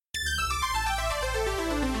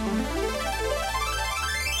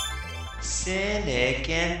Cynic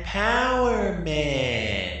Empowerment.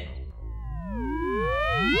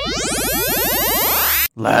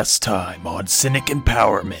 Last time on Cynic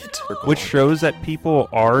Empowerment, which shows that people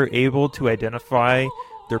are able to identify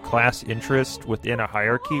their class interest within a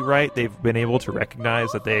hierarchy, right? They've been able to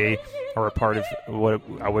recognize that they are a part of what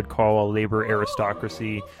I would call a labor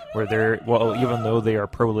aristocracy, where even though they are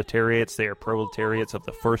proletariats of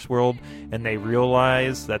the first world, and they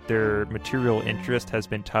realize that their material interest has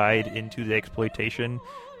been tied into the exploitation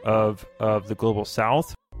of the global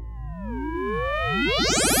south.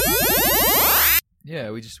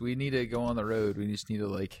 Yeah, we need to go on the road. We just need to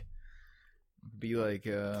be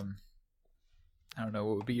I don't know,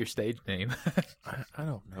 what would be your stage name? I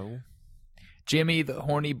don't know. Jimmy the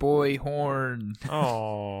Horny Boy Horn.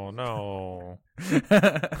 Oh no.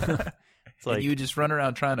 It's like you just run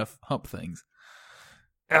around trying to hump things.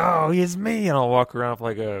 Oh, it's me, and I'll walk around with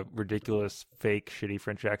like a ridiculous, fake, shitty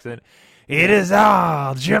French accent. It is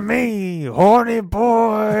I, Jimmy, Horny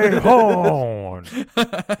Boy Horn.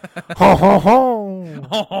 Ho ho ho.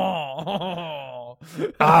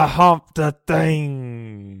 I hump the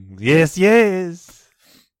thing. Yes, yes.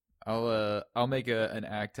 I'll make an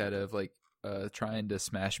act out of trying to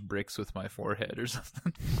smash bricks with my forehead or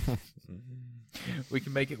something. We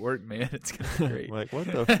can make it work, man. It's gonna be great. Like, what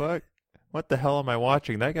the fuck? What the hell am I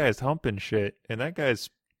watching? That guy's humping shit, and that guy's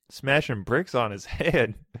smashing bricks on his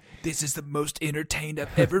head. This is the most entertained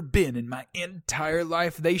I've ever been in my entire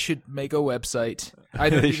life. They should make a website. I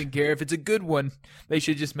don't even care if it's a good one. They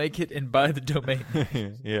should just make it and buy the domain.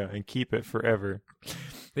 Yeah, and keep it forever.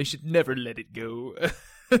 They should never let it go.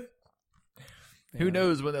 Who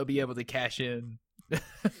knows when they'll be able to cash in?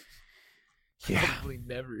 Yeah. Probably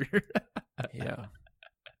never. Yeah.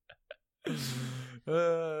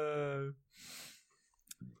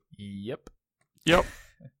 Yep.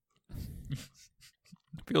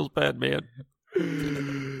 Feels bad, man.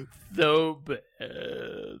 So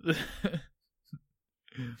bad.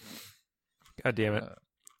 God damn it.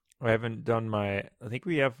 I haven't done I think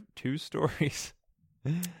we have 2 stories.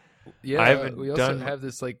 Yeah, we also have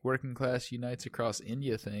this working class unites across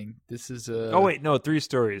India thing. This is Oh wait, no, 3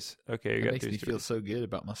 stories. Okay, you got 3 makes me stories. feel so good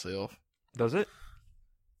about myself. Does it?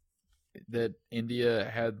 That India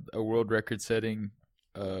had a world record setting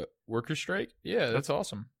worker strike? Yeah, that's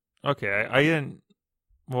awesome. Okay, I didn't.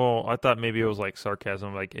 Well, I thought maybe it was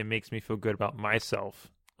sarcasm. It makes me feel good about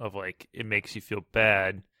myself. It makes you feel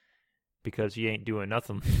bad because you ain't doing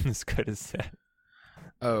nothing as good as that.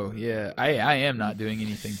 Oh yeah, I am not doing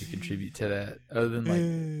anything to contribute to that other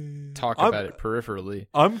than talk about it peripherally.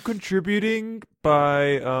 I'm contributing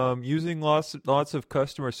by using lots of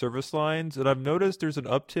customer service lines, and I've noticed there's an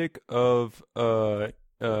uptick of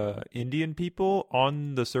Indian people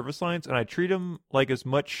on the service lines, and I treat them like as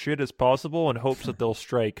much shit as possible in hopes that they'll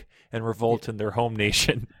strike and revolt in their home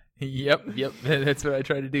nation. Yep, that's what I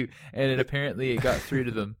try to do, and apparently it got through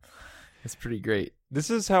to them. It's pretty great.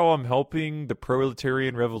 This is how I'm helping the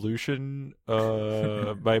proletarian revolution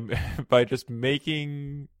by just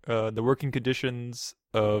making the working conditions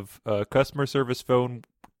of customer service phone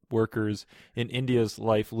workers in India's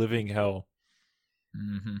life living hell.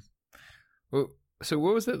 Mm-hmm. Well, so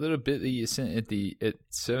what was that little bit that you sent at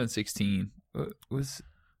 7:16?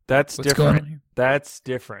 That's what's different. Going on here? That's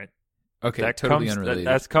different. Okay, totally unrelated.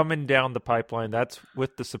 That's coming down the pipeline. That's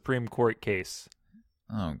with the Supreme Court case.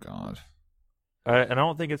 Oh God. And I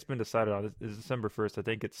don't think it's been decided on. It's December 1st. I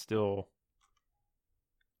think it's still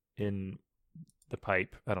in the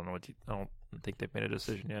pipe. I don't know I don't think they've made a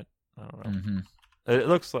decision yet. I don't know. Mm-hmm. It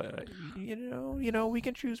looks like we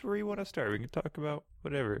can choose where you want to start. We can talk about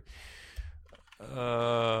whatever.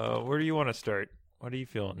 Where do you want to start? What are you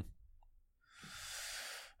feeling?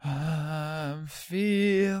 I'm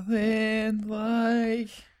feeling like.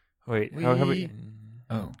 Wait, how about?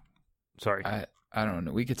 Oh, sorry. I don't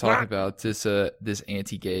know. We could talk about this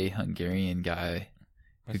anti-gay Hungarian guy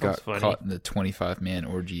who got caught in the 25-man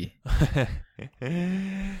orgy.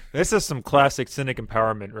 This is some classic cynic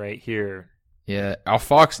empowerment right here. Yeah, our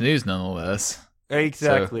Fox News nonetheless.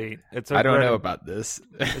 Exactly. So, I don't know about this.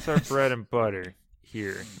 It's our bread and butter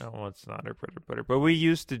here. No, it's not our bread and butter. But we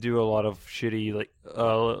used to do a lot of shitty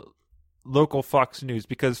local Fox News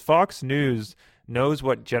because Fox News knows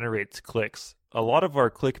what generates clicks. A lot of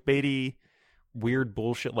our clickbaity weird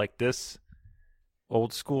bullshit like this,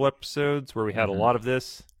 old school episodes where we had a lot of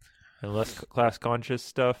this and less class conscious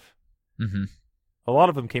stuff. Mm-hmm. A lot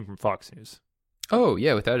of them came from Fox News. Oh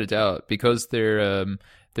yeah, without a doubt, because they're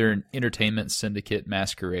an entertainment syndicate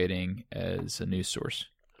masquerading as a news source.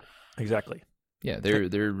 Exactly. Yeah,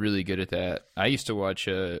 they're really good at that. I used to watch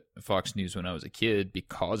Fox News when I was a kid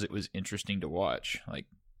because it was interesting to watch.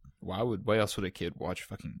 Why else would a kid watch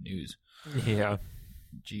fucking news? Yeah.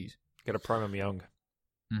 Jeez. Gotta prime them young.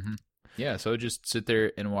 Mm-hmm. Yeah, so I'd just sit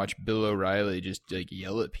there and watch Bill O'Reilly just like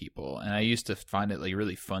yell at people, and I used to find it like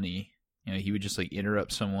really funny. You know, he would just like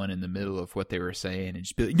interrupt someone in the middle of what they were saying and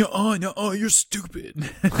just be like, no, you're stupid.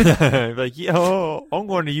 Like, yo, I'm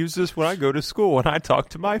going to use this when I go to school and I talk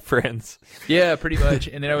to my friends. Yeah, pretty much.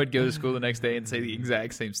 And then I would go to school the next day and say the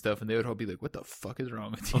exact same stuff, and they would all be like, what the fuck is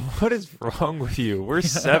wrong with you? What is wrong with you? We're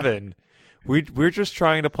 7. We're just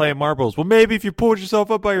trying to play marbles. Well, maybe if you pulled yourself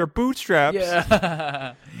up by your bootstraps.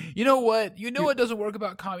 Yeah. You know what? You know what doesn't work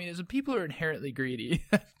about communism? People are inherently greedy.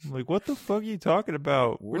 Like, what the fuck are you talking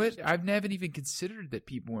about? What? I haven't even considered that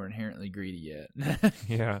people were inherently greedy yet.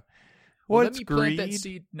 Yeah. Well, What's let me plant greed? that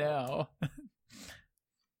seed now.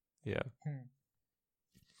 Yeah.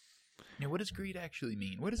 Now, what does greed actually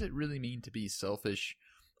mean? What does it really mean to be selfish?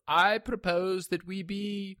 I propose that we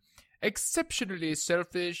be exceptionally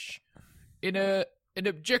selfish in an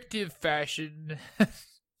objective fashion.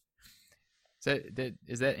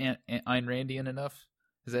 Is that Ayn Randian enough?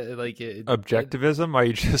 Is that like Objectivism? Are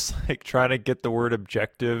you just like trying to get the word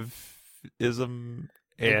objectivism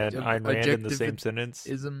and Ayn Rand in the same sentence?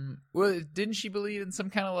 Well, didn't she believe in some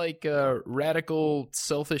kind of like radical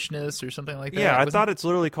selfishness or something like that? Yeah, I thought it's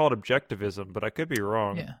literally called objectivism, but I could be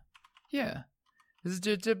wrong. Yeah. This is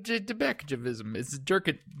Debeckivism. It's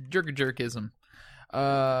jerkism.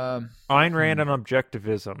 Ayn Rand and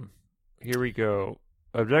objectivism. Here we go.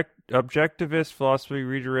 Objectivist philosophy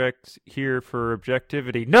redirects here for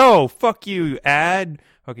objectivity. No, fuck you, ad.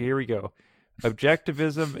 Okay, here we go.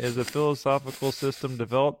 Objectivism is a philosophical system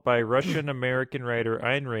developed by Russian-American writer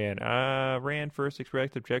Ayn Rand. Rand first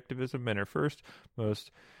expressed objectivism in her first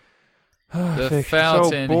most... the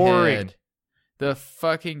fountainhead. So boring. The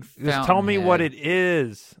fucking fountainhead. Just tell me what it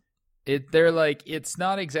is. They're like, it's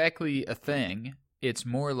not exactly a thing. It's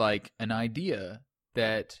more like an idea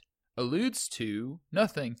that alludes to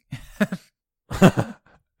nothing.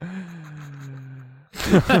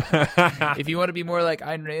 If you want to be more like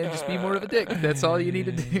Ayn Rand, just be more of a dick. That's all you need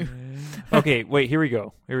to do. Okay, wait, here we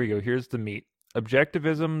go. Here's the meat.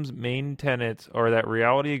 Objectivism's main tenets are that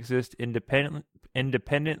reality exists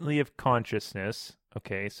independently of consciousness.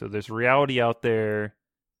 Okay, so there's reality out there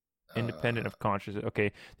independent of consciousness.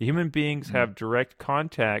 Okay, the human beings have direct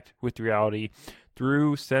contact with reality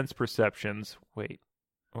through sense perceptions. Wait,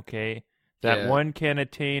 okay. That one can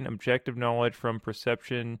attain objective knowledge from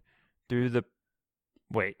perception through the...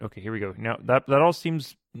 Wait, okay, here we go. Now, that all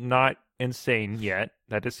seems not insane yet.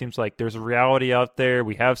 That just seems like there's a reality out there.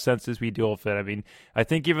 We have senses. We deal with it. I mean, I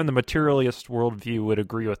think even the materialist worldview would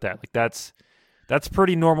agree with that. Like, that's a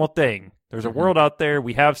pretty normal thing. There's a world out there.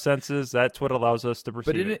 We have senses. That's what allows us to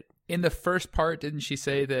perceive it. In the first part, didn't she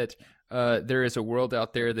say that there is a world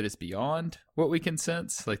out there that is beyond what we can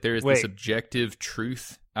sense? Like, there is this objective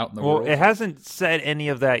truth out in the world? Well, it hasn't said any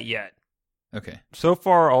of that yet. Okay. So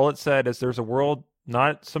far, all it said is there's a world,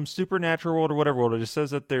 not some supernatural world or whatever world. It just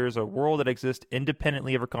says that there's a world that exists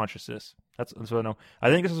independently of our consciousness. So no, I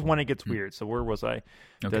think this is when it gets weird. So where was I?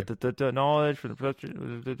 Okay. The knowledge for the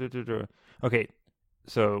perception. Okay,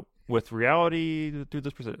 so with reality through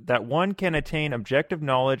this perception, that one can attain objective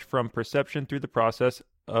knowledge from perception through the process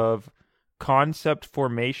of concept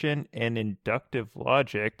formation and inductive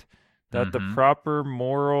logic. That the proper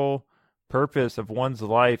moral purpose of one's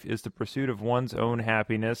life is the pursuit of one's own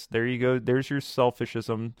happiness. There you go. There's your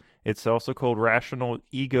selfishism. It's also called rational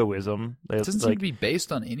egoism. It doesn't seem to be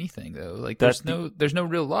based on anything, though. Like there's no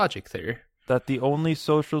real logic there. That the only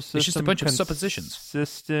social system it's just a bunch of suppositions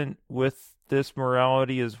consistent with this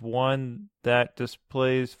morality is one that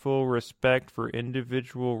displays full respect for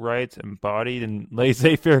individual rights embodied in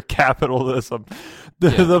laissez-faire capitalism.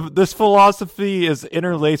 This philosophy is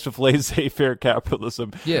interlaced with laissez-faire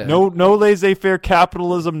capitalism. Yeah. No laissez-faire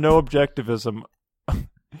capitalism, no objectivism.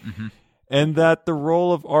 And that the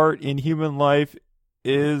role of art in human life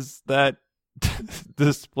is that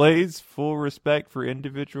displays full respect for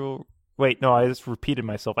individual... Wait, no, I just repeated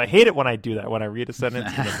myself. I hate it when I do that, when I read a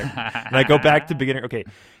sentence and I go back to the beginning. Okay,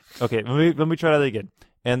 let me try that again.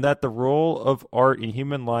 And that the role of art in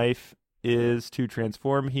human life is to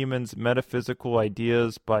transform humans' metaphysical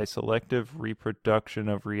ideas by selective reproduction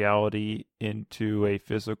of reality into a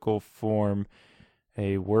physical form,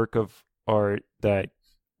 a work of art that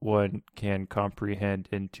one can comprehend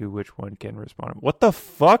and to which one can respond. What the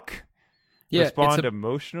fuck? Yeah, respond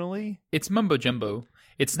emotionally? It's mumbo jumbo.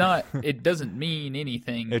 It's not, it doesn't mean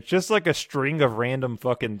anything. It's just like a string of random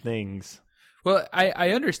fucking things. Well,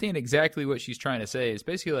 I understand exactly what she's trying to say. It's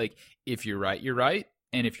basically like, if you're right, you're right.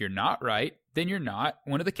 And if you're not right, then you're not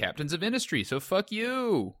one of the captains of industry. So fuck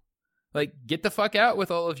you. Like, get the fuck out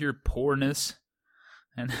with all of your poorness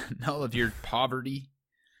and all of your poverty.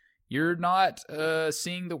 You're not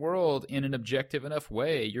seeing the world in an objective enough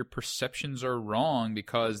way. Your perceptions are wrong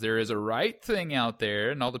because there is a right thing out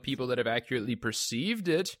there, and all the people that have accurately perceived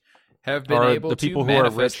it have been able to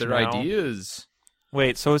manifest their ideas.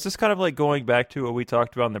 Wait, so is this kind of like going back to what we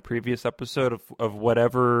talked about in the previous episode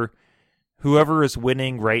of whoever is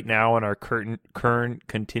winning right now in our current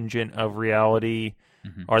contingent of reality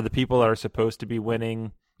are the people that are supposed to be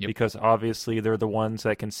winning? Yep. Because obviously they're the ones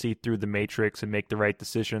that can see through the matrix and make the right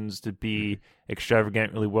decisions to be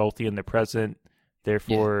extravagantly wealthy in the present.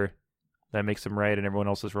 Therefore, that makes them right and everyone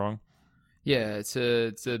else is wrong. Yeah, it's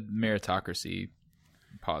a meritocracy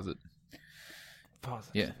positivism.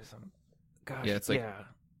 Yeah. Gosh, yeah, it's like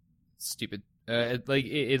stupid.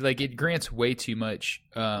 It grants way too much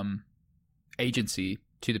agency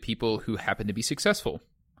to the people who happen to be successful.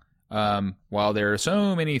 While there are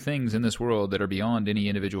so many things in this world that are beyond any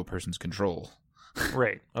individual person's control.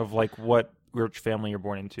 Right. Of like what rich family you're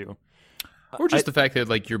born into. Or just the fact that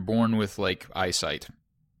like you're born with like eyesight.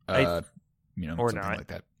 or something not. like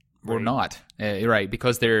that. Right. Or not. Right,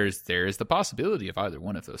 because there is the possibility of either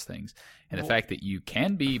one of those things. And the fact that you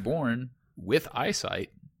can be born with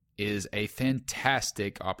eyesight is a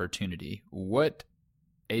fantastic opportunity. What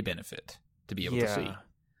a benefit to be able to see.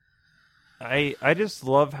 I just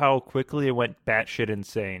love how quickly it went batshit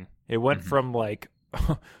insane. It went from like,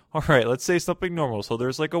 all right, let's say something normal. So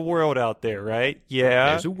there's like a world out there, right?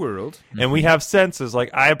 Yeah. There's a world. And we have senses like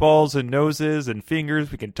eyeballs and noses and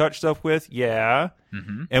fingers we can touch stuff with. Yeah.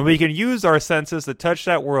 And we can use our senses to touch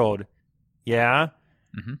that world. Yeah.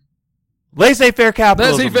 Laissez-faire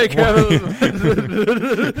capitalism. Laissez-faire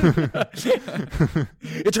capitalism.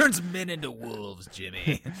 It turns men into wolves,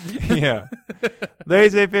 Jimmy. Yeah.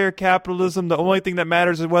 Laissez-faire capitalism. The only thing that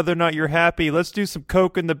matters is whether or not you're happy. Let's do some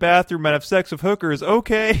coke in the bathroom and have sex with hookers.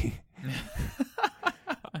 Okay.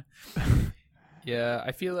 Yeah,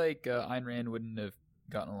 I feel like Ayn Rand wouldn't have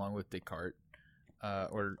gotten along with Descartes.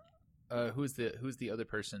 Who's the other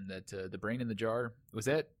person that the brain in the jar? Was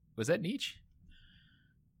that Nietzsche?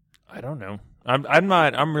 I don't know.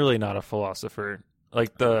 I'm really not a philosopher.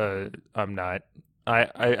 I'm not.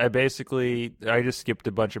 I basically just skipped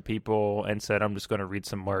a bunch of people and said I'm just going to read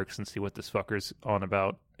some Marx and see what this fucker's on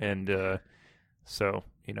about. And so,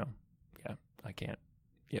 yeah, I can't.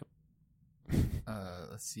 Yep.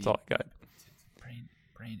 Let's see. That's all I got.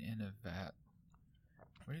 Brain in a vat.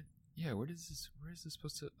 Where is this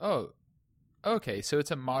supposed to? Oh, okay. So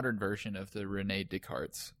it's a modern version of the Rene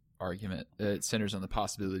Descartes argument. It centers on the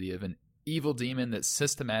possibility of an evil demon that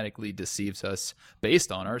systematically deceives us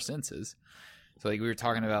based on our senses. So like we were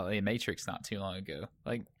talking about like Matrix not too long ago.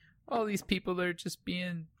 Like all these people are just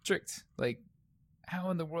being tricked. Like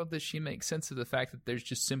how in the world does she make sense of the fact that there's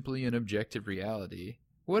just simply an objective reality?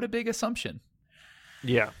 What a big assumption.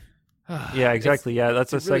 Yeah. Yeah, exactly.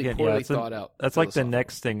 That's a really second. Poorly Yeah, thought out. That's like the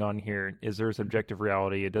next thing on here is there's objective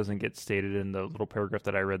reality. It doesn't get stated in the little paragraph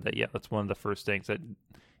that I read. That's one of the first things that.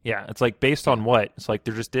 Yeah, it's like based on what? It's like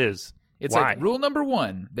there just is. It's Why? like rule number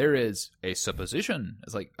 1, there is a supposition.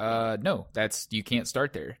 It's like, no, you can't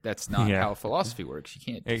start there. That's not how philosophy works. You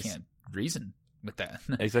can't reason with that.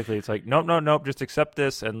 Exactly. It's like, nope, just accept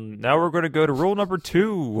this. And now we're going to go to rule number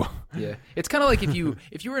 2. Yeah. It's kind of like if you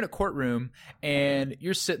were in a courtroom and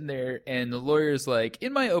you're sitting there and the lawyer's like,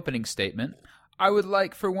 in my opening statement, I would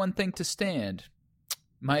like for one thing to stand.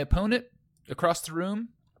 My opponent across the room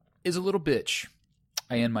is a little bitch.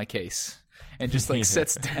 I end my case. And just like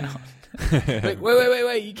sits down. Like,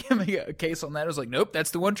 wait, you can't make a case on that. I was like, nope,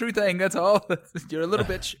 that's the one true thing. That's all. You're a little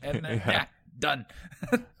bitch. And done.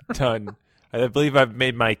 Done. I believe I've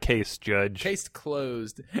made my case, Judge. Case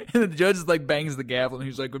closed. And the judge is like bangs the gavel and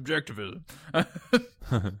he's like, objectivism.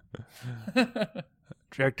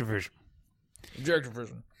 Objectivism.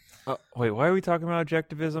 Objectivism. Wait, why are we talking about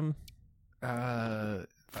objectivism?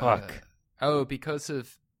 Fuck. Because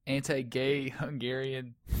of anti-gay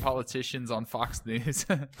Hungarian politicians on Fox News.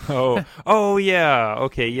 Oh yeah.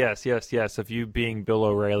 Okay, yes. Of you being Bill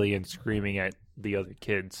O'Reilly and screaming at the other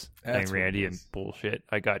kids and Randy and bullshit.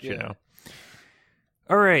 I got you now.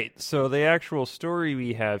 All right, so the actual story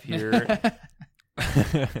we have here.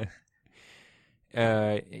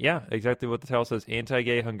 Exactly what the title says.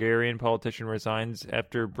 Anti-gay Hungarian politician resigns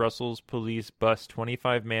after Brussels police bust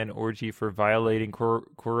 25-man orgy for violating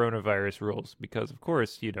coronavirus rules. Because, of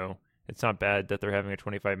course, it's not bad that they're having a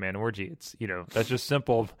 25-man orgy. It's, that's just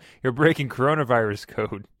simple. You're breaking coronavirus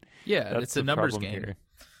code. Yeah, it's a numbers game. Here.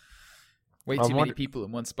 Way too many people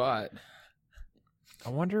in one spot. I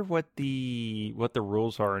wonder what the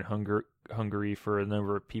rules are in Hungary for a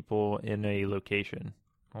number of people in a location.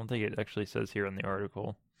 I don't think it actually says here in the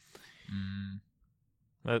article.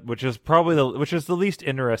 Mm. Which is the least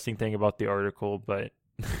interesting thing about the article, but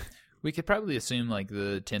We could probably assume like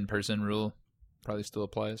the 10-person rule probably still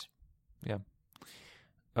applies. yeah.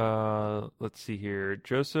 Let's see here.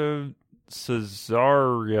 Joseph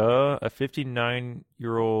Cesaria, a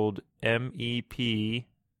 59-year-old MEP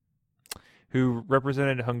who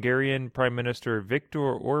represented Hungarian Prime Minister Viktor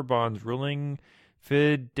Orban's ruling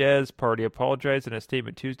Fidesz party, apologized in a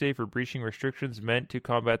statement Tuesday for breaching restrictions meant to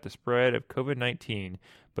combat the spread of COVID-19,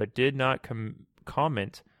 but did not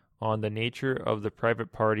comment on the nature of the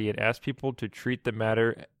private party and asked people to treat the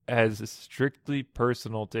matter as strictly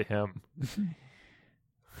personal to him.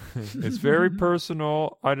 It's very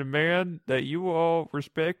personal. I demand that you all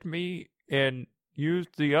respect me and use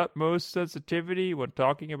the utmost sensitivity when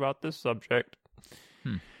talking about this subject.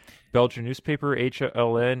 Belgian newspaper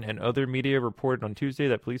HLN and other media reported on Tuesday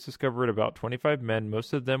that police discovered about 25 men,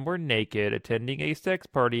 most of them were naked, attending a sex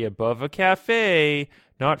party above a cafe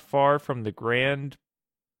not far from the Grand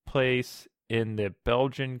Place in the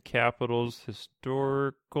Belgian capital's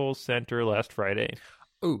historical center last Friday.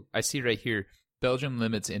 Oh, I see right here. Belgium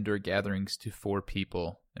limits indoor gatherings to 4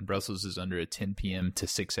 people, and Brussels is under a 10 p.m. to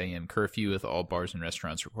 6 a.m. curfew with all bars and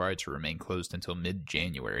restaurants required to remain closed until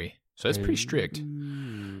mid-January. So that's pretty strict.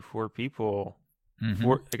 4 people.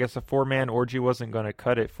 Mm-hmm. I guess a 4-man orgy wasn't going to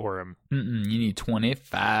cut it for him. You need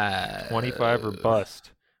 25. 25 or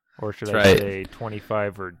bust. Or should That's I right. say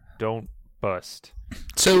 25 or don't bust.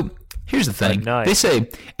 So here's the thing. Nice. They say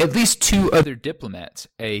at least 2 other diplomats,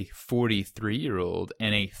 a 43-year-old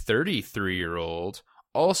and a 33-year-old,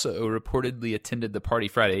 also reportedly attended the party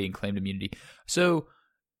Friday and claimed immunity. So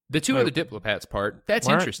the 2 other diplomats part, that's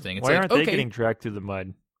interesting. It's why like, aren't they getting dragged through the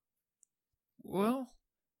mud? Well,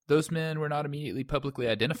 those men were not immediately publicly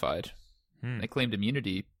identified. They claimed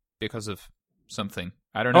immunity because of something.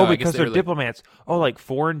 I don't know. Oh, because they're diplomats. Oh, like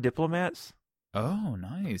foreign diplomats? Oh,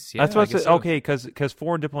 nice. Yeah, That's what I said. so. Okay, because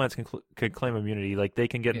foreign diplomats can claim immunity. Like, they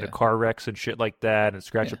can get into car wrecks and shit like that and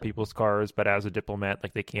scratch up people's cars, but as a diplomat,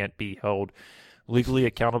 like, they can't be held legally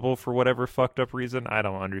accountable for whatever fucked up reason. I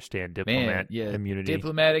don't understand immunity.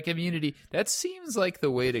 Diplomatic immunity. That seems like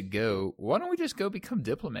the way to go. Why don't we just go become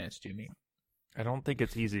diplomats, Jimmy? I don't think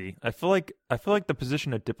it's easy. I feel like the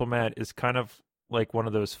position of diplomat is kind of like one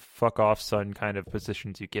of those fuck off son kind of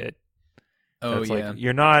positions you get. Oh, yeah. Like,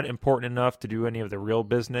 you're not important enough to do any of the real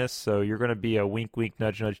business, so you're going to be a wink, wink,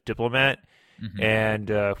 nudge, nudge diplomat. Mm-hmm. And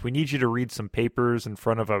if we need you to read some papers in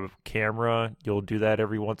front of a camera, you'll do that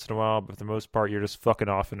every once in a while. But for the most part, you're just fucking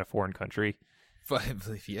off in a foreign country.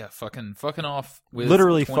 Yeah, fucking off with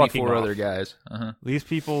literally 24 other guys. Uh-huh. These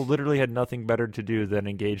people literally had nothing better to do than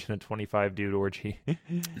engage in a 25-dude orgy.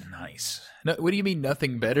 Nice. No, what do you mean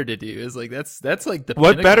nothing better to do? Is like that's like the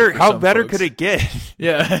what better? How better folks. could it get?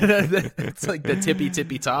 Yeah, it's like the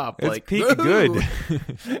tippy top. It's like peak good.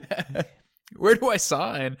 Where do I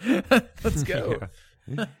sign? Let's go.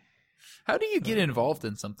 Yeah. How do you get involved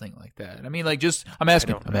in something like that? I mean, like, I'm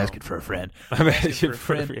asking for a friend. I'm asking for a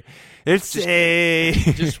friend. It's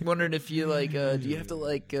just wondering if you like, do you have to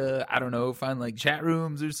like, I don't know, find like chat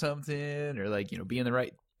rooms or something, or like, be in the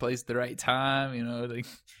right place at the right time, like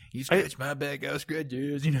you scratch my back, I'll scratch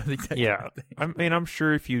yours, like that. Yeah, kind of thing. I mean, I'm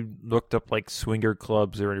sure if you looked up like swinger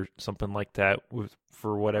clubs or something like that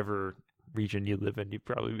for whatever region you live in, you'd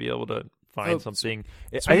probably be able to find something.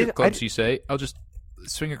 Swinger clubs, you say? I'll just.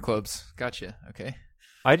 Swinger clubs. Gotcha. Okay.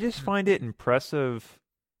 I just find it impressive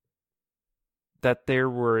that there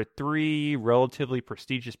were 3 relatively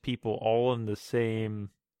prestigious people all in the same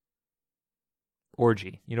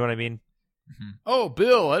orgy. You know what I mean? Mm-hmm. Oh,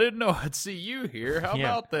 Bill, I didn't know I'd see you here. How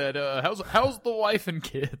about that? How's the wife and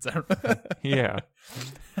kids? Yeah.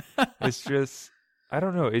 It's just, I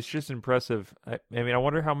don't know. It's just impressive. I mean, I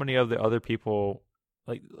wonder how many of the other people,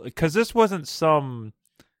 because this wasn't some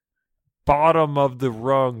bottom of the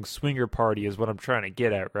rung swinger party is what I'm trying to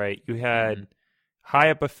get at, right? You had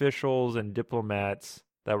high up officials and diplomats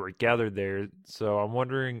that were gathered there. So I'm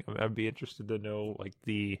wondering, I'd be interested to know like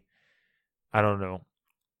I don't know,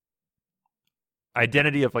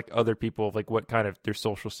 identity of like other people, of like what kind of their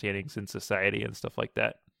social standings in society and stuff like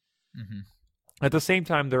that. Mm-hmm. At the same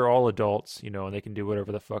time, they're all adults, and they can do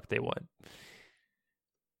whatever the fuck they want.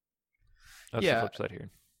 That's the flip side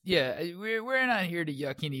here. Yeah, we're not here to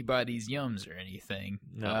yuck anybody's yums or anything.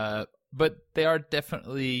 No. But they are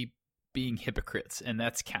definitely being hypocrites, and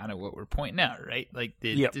that's kind of what we're pointing out, right? Like,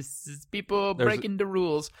 this is people breaking the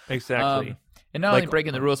rules. Exactly. And not only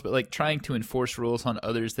breaking the rules, but like trying to enforce rules on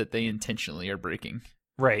others that they intentionally are breaking.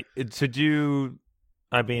 Right. To do,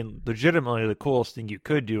 I mean, legitimately the coolest thing you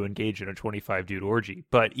could do, engage in a 25-dude orgy.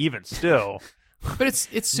 But even still, But it's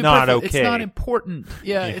super. Not okay. It's not important.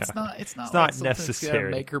 Yeah, Yeah. It's not It's like not something that's gonna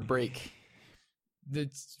necessary. make or break the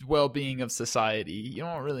well-being of society. You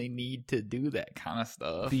don't really need to do that kind of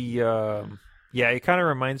stuff. It kind of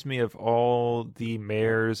reminds me of all the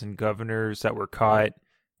mayors and governors that were caught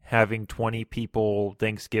having 20 people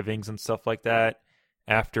Thanksgivings and stuff like that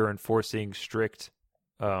after enforcing strict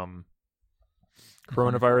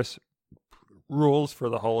coronavirus rules for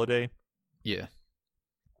the holiday. Yeah.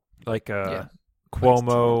 Like Yeah.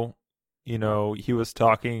 Cuomo, he was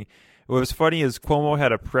talking. What was funny is Cuomo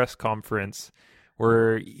had a press conference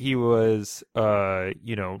where he was,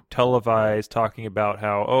 televised talking about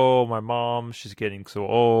how, oh, my mom, she's getting so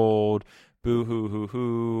old, boo hoo hoo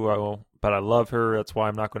hoo, but I love her. That's why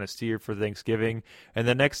I'm not going to see her for Thanksgiving. And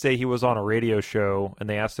the next day he was on a radio show and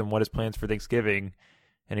they asked him what his plans for Thanksgiving.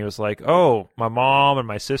 And he was like, oh, my mom and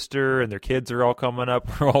my sister and their kids are all coming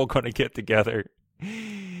up. We're all going to get together.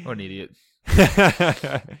 What an idiot.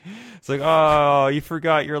 It's like, oh, you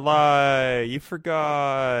forgot your lie. You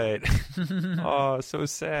forgot. Oh, so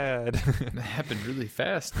sad. That happened really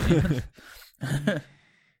fast, man.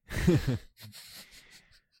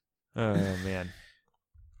 Oh, man.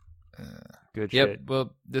 Good Yep. shit.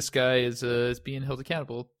 Well, this guy is being held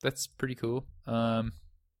accountable. That's pretty cool.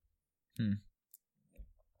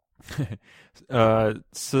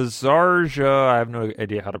 Cesarja, I have no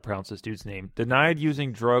idea how to pronounce this dude's name, denied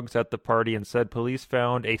using drugs at the party and said police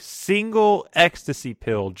found a single ecstasy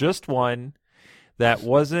pill, just one, that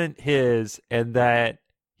wasn't his, and that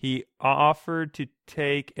he offered to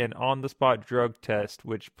take an on-the-spot drug test,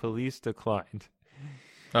 which police declined.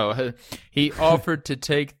 Oh, he offered to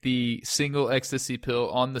take the single ecstasy pill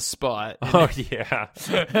on the spot. Oh, yeah.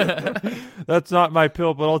 That's not my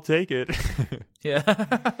pill, but I'll take it. Yeah.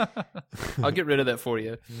 I'll get rid of that for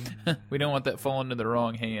you. We don't want that falling into the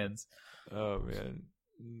wrong hands. Oh, man.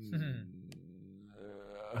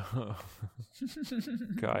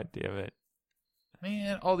 God damn it.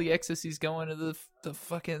 Man, all the ecstasy's going to the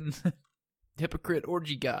fucking hypocrite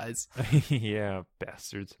orgy guys. Yeah,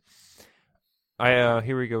 bastards.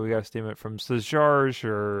 Here we go. We got a statement from Sajar.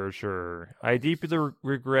 Sure. I deeply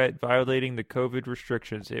regret violating the COVID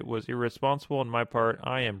restrictions. It was irresponsible on my part.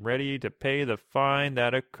 I am ready to pay the fine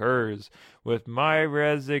that occurs. With my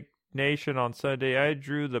resignation on Sunday, I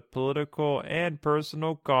drew the political and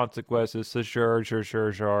personal consequences.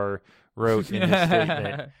 Sajar wrote in his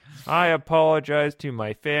statement. I apologize to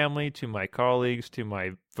my family, to my colleagues, to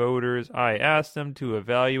my voters. I asked them to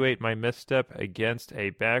evaluate my misstep against a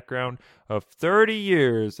background of 30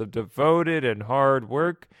 years of devoted and hard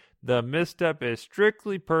work. The misstep is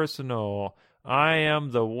strictly personal. I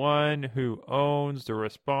am the one who owns the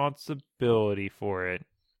responsibility for it.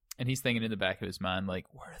 And he's thinking in the back of his mind, like,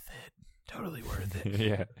 worth it. Totally worth it.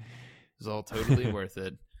 Yeah. It's all totally worth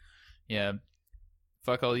it. Yeah.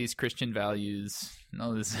 Fuck all these Christian values and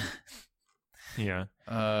all this. Yeah.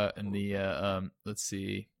 And the let's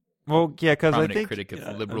see. Well, yeah, because I think critic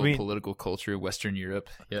of liberal political culture, Western Europe.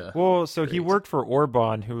 Yeah. Well, so Great. he worked for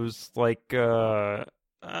Orban, who's like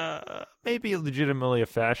maybe legitimately a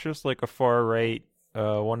fascist, like a far right,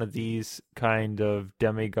 one of these kind of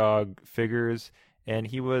demagogue figures, and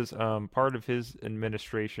he was part of his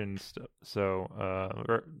administration. Like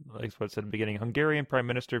what I said at the beginning, Hungarian Prime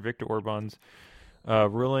Minister Viktor Orban's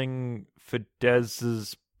ruling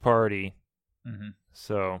Fidesz's party. Mm-hmm.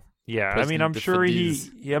 So yeah, President I mean, I'm sure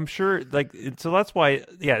Fidesz. I'm sure like so that's why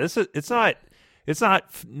it's not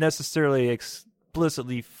necessarily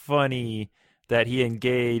explicitly funny that he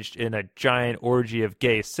engaged in a giant orgy of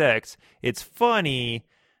gay sex. It's funny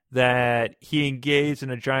that he engaged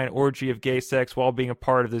in a giant orgy of gay sex while being a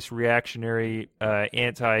part of this reactionary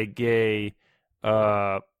anti-gay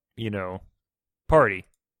party.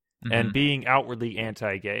 Mm-hmm. And being outwardly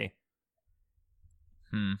anti-gay.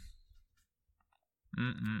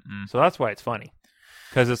 So that's why it's funny.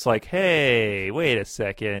 Because it's like, hey, wait a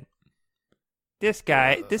second. This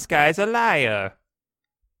guy's a liar.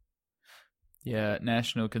 Yeah,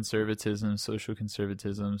 national conservatism, social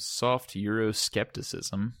conservatism, soft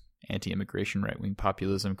Euroscepticism, anti-immigration right-wing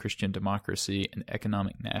populism, Christian democracy, and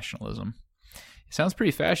economic nationalism. It sounds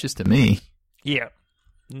pretty fascist to me. Yeah.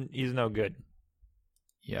 He's no good.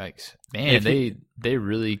 Yikes. Man, they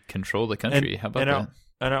really control the country. How about that?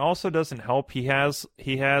 And it also doesn't help. He has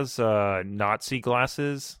Nazi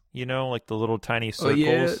glasses, like the little tiny circles. Oh,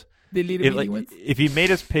 yeah. The little ones. If he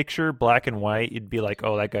made his picture black and white, you'd be like,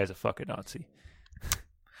 oh, that guy's a fucking Nazi.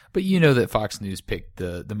 But you know that Fox News picked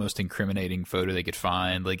the most incriminating photo they could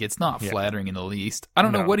find. Like, it's not flattering in the least. I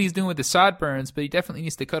don't know what he's doing with the sideburns, but he definitely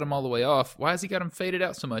needs to cut them all the way off. Why has he got them faded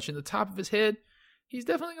out so much? In the top of his head, he's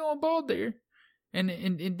definitely going bald there.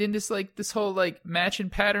 And then this whole like matching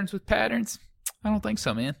patterns with patterns. I don't think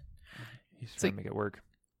so, man. He's trying to make it work.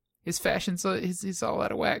 His fashion's he's all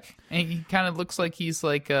out of whack, and he kind of looks like he's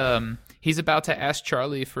like he's about to ask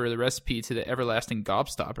Charlie for the recipe to the everlasting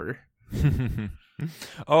gobstopper.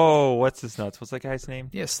 Oh, what's his nuts? What's that guy's name?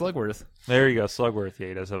 Yeah, Slugworth. There you go, Slugworth. Yeah,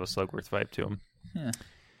 he does have a Slugworth vibe to him. Yeah.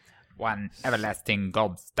 One everlasting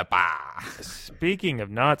gobstopper. Speaking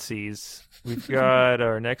of Nazis, we've got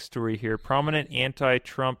our next story here. Prominent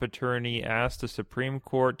anti-Trump attorney asked the Supreme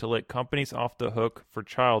Court to let companies off the hook for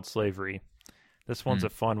child slavery. This one's a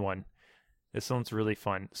fun one. This one's really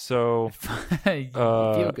fun. So,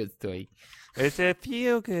 feel good story. It's a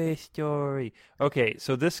feel-good story. Okay,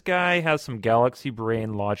 so this guy has some galaxy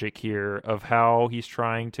brain logic here of how he's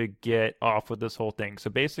trying to get off with this whole thing. So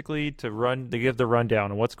basically, to give the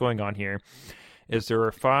rundown on what's going on here, is there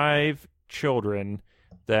are 5 children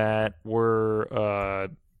that were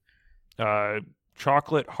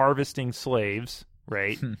chocolate harvesting slaves,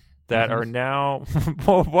 right? That are now...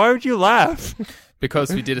 Why would you laugh?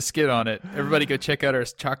 Because we did a skit on it. Everybody go check out our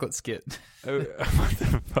chocolate skit. What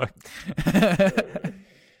the fuck?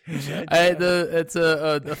 It's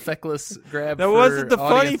a feckless grab. That wasn't the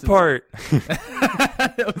funny part.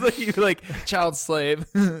 That was like child slave.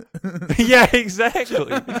 Yeah,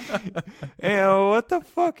 exactly. What the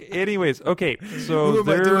fuck? Anyways, okay. So who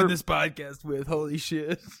am I doing this podcast with? Holy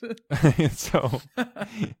shit. So...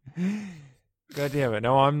 God damn it.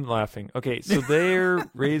 No, I'm laughing. Okay, so they're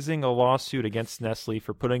raising a lawsuit against Nestle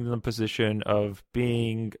for putting them in the position of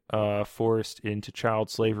being forced into child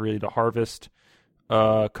slavery to harvest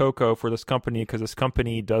cocoa for this company because this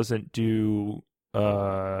company doesn't do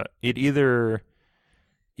it either.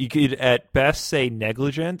 You could at best say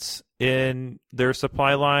negligence in their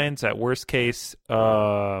supply lines, at worst case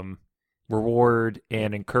reward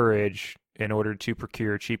and encourage in order to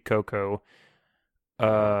procure cheap cocoa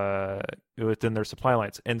within their supply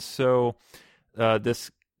lines. And so this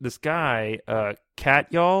guy,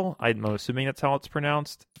 Katyal, I'm assuming that's how it's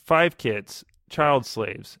pronounced, 5 kids, child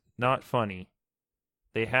slaves, not funny.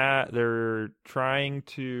 They're trying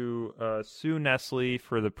to sue Nestle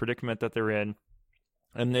for the predicament that they're in.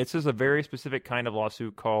 And this is a very specific kind of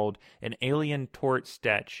lawsuit called an alien tort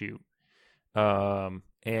statute.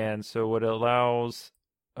 And so what it allows...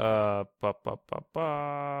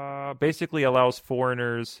 basically allows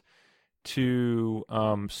foreigners to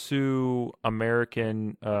sue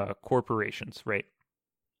American corporations, right?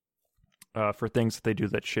 For things that they do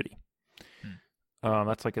that's shitty.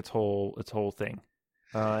 That's like its whole thing.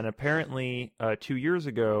 And apparently, 2 years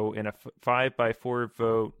ago, in a 5-4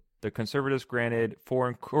 vote, the conservatives granted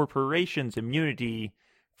foreign corporations immunity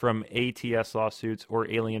from ATS lawsuits or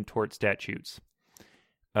alien tort statutes.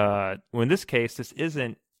 Well, in this case, this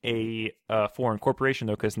isn't a foreign corporation,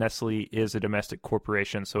 though, because Nestle is a domestic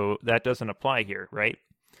corporation, so that doesn't apply here, right?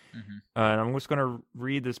 Mm-hmm. And I'm just going to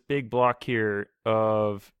read this big block here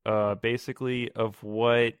of basically of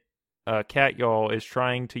what Katyal is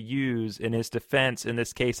trying to use in his defense in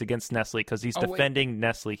this case against Nestle, because he's defending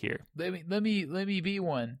Nestle here. Let me be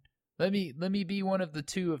one. Let me be one of the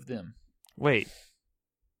 2 of them. Wait.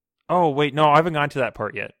 Oh wait, no, I haven't gone to that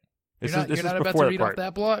part yet. You're not about to read off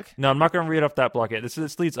that block? No, I'm not going to read off that block yet.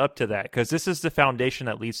 This leads up to that, because this is the foundation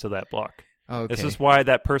that leads to that block. Oh, okay. This is why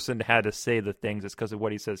that person had to say the things. It's because of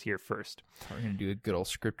what he says here first. We're going to do a good old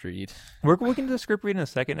script read. We can do the script read in a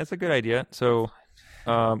second. It's a good idea. So,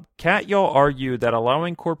 Katyal argued that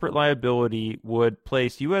allowing corporate liability would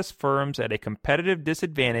place U.S. firms at a competitive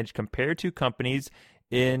disadvantage compared to companies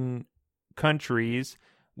in countries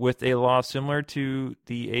with a law similar to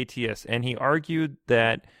the ATS. And he argued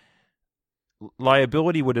that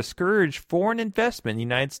liability would discourage foreign investment in the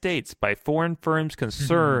United States by foreign firms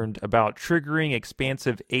concerned about triggering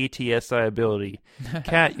expansive ATS liability.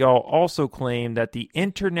 Katyal also claimed that the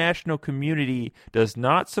international community does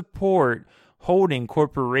not support holding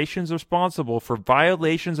corporations responsible for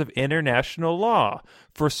violations of international law.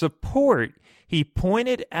 For support, he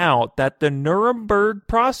pointed out that the Nuremberg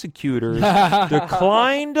prosecutors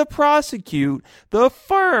declined to prosecute the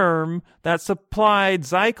firm that supplied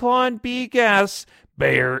Zyklon B gas,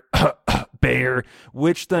 Bayer,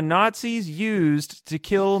 which the Nazis used to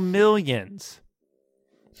kill millions.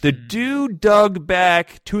 The dude dug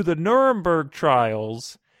back to the Nuremberg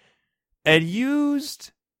trials and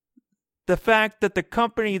used the fact that the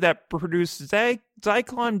company that produced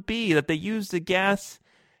Zyklon B, that they used to gas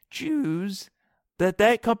Jews,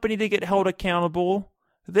 that company to get held accountable.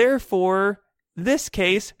 Therefore, this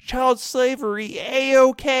case, child slavery,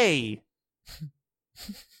 A-OK.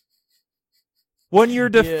 When your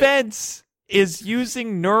defense is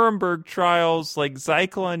using Nuremberg trials like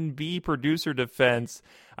Zyklon B producer defense,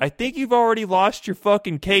 I think you've already lost your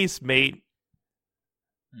fucking case, mate.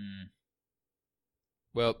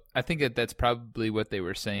 Well, I think that's probably what they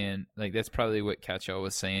were saying. Like, that's probably what Catchall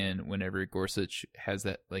was saying whenever Gorsuch has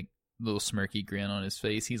that, like, little smirky grin on his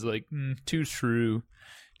face. He's like, too true.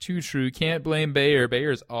 Too true. Can't blame Bayer.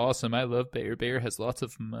 Bayer's awesome. I love Bayer. Bayer has lots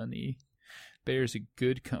of money. Bayer's a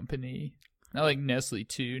good company. I like Nestle,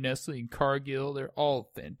 too. Nestle and Cargill, they're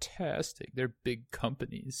all fantastic. They're big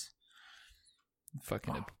companies.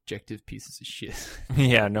 Fucking objective pieces of shit.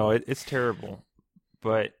 Yeah, no, it's terrible.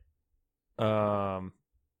 But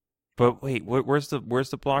wait, where's the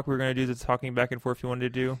block we were going to do the talking back and forth you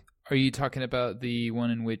wanted to do? Are you talking about the one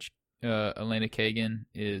in which Elena Kagan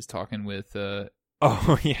is talking with...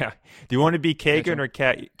 Oh, yeah. Do you want to be Kagan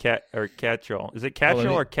or Catchall? Is it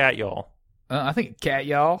Catchall or Caty'all? I think Cat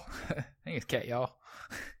Y'all. I think it's Cat Y'all.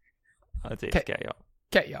 I'd say it's Cat Y'all.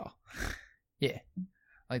 Cat Y'all. Yeah.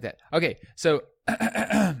 Like that. Okay, so... Who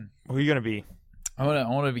are you going to be? I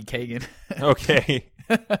want to be Kagan. Okay.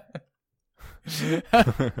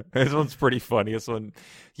 This one's pretty funny. This one,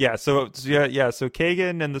 yeah. So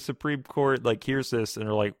Kagan and the Supreme Court like hears this and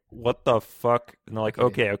they're like, "What the fuck?" And they're like,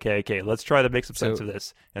 "Okay. Let's try to make some sense of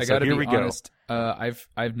this." And I gotta here be we honest. Go.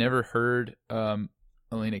 I've never heard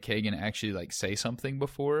Elena Kagan actually like say something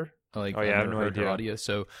before. Like, I have no heard idea. her audio,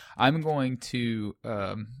 so I'm going to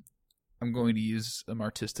use an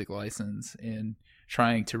artistic license and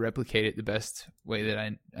trying to replicate it the best way that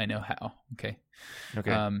I know how. Okay.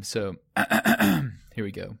 So here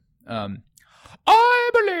we go. I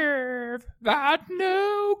believe that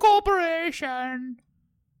no corporation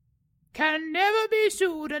can never be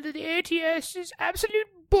sued under the ATS is absolute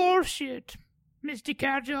bullshit, Mr.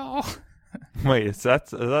 Catchall. Wait,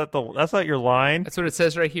 that's not your line? That's what it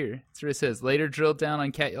says right here. That's what it says. Later drilled down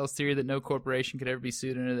on Catchall's theory that no corporation could ever be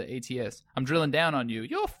sued under the ATS. I'm drilling down on you.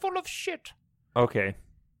 You're full of shit. Okay.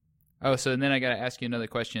 Oh, so then I gotta ask you another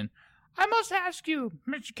question. I must ask you,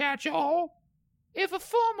 Mr. Catchall, if a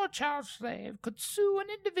former child slave could sue an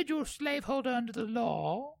individual slaveholder under the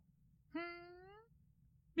law,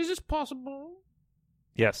 is this possible?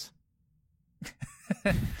 Yes.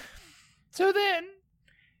 So then,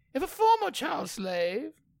 if a former child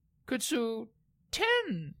slave could sue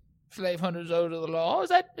 10 slave hunters under the law, is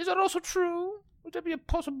that also true? Would that be a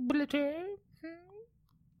possibility?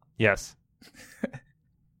 Yes.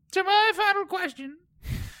 So my final question.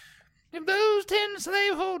 If those 10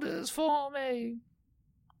 slaveholders form a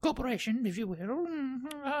corporation, if you will,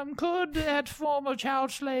 could that former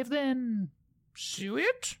child slave then sue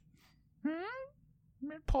it?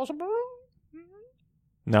 Possible?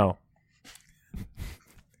 No.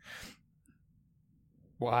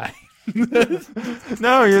 Why?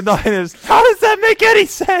 No, you're not. How does that make any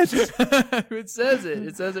sense? It says it.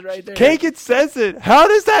 It says it right there. Kagan says it. How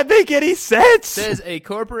does that make any sense? It says a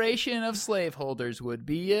corporation of slaveholders would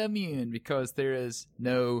be immune because there is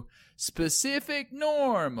no specific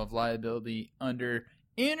norm of liability under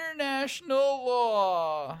international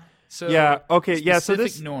law. So yeah. Okay. Yeah. So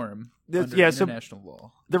specific this norm. This, under yeah, international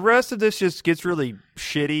law. The rest of this just gets really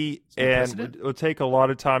shitty and will take a lot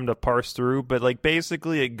of time to parse through. But like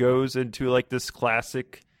basically, it goes into like this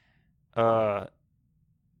classic, like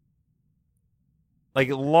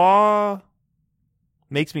law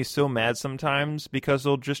makes me so mad sometimes because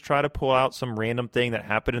they'll just try to pull out some random thing that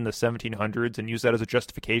happened in the 1700s and use that as a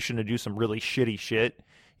justification to do some really shitty shit.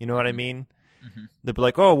 You know what I mean? Mm-hmm. They'll be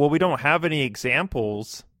like, "Oh, well, we don't have any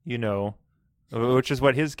examples," you know. Which is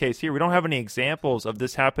what his case here. We don't have any examples of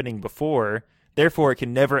this happening before. Therefore, it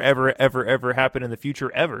can never, ever, ever, ever happen in the future,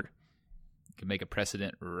 ever. You can make a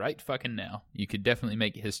precedent right fucking now. You could definitely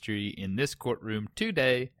make history in this courtroom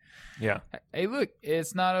today. Yeah. Hey, look,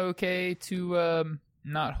 it's not okay to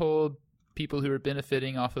not hold people who are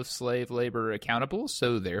benefiting off of slave labor accountable.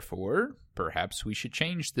 So therefore, perhaps we should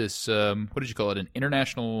change this. What did you call it? An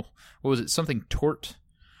international, what was it? Something tort?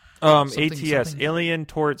 ATS, Alien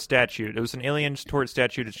Tort Statute. It was an alien tort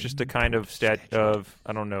statute. It's just a kind of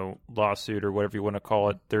I don't know, lawsuit or whatever you want to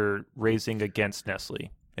call it. They're raising against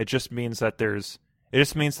Nestle. It just means that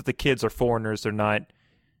the kids are foreigners. They're not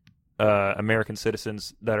American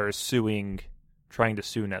citizens that are trying to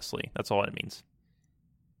sue Nestle. That's all it means.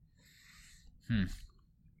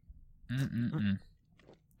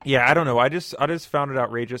 Yeah, I don't know. I just found it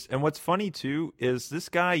outrageous. And what's funny too is this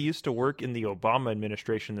guy used to work in the Obama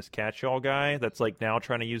administration. This Catchall guy that's like now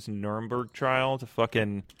trying to use the Nuremberg trial to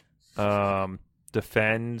fucking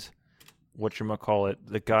defend whatchamacallit,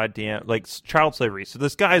 the goddamn like child slavery. So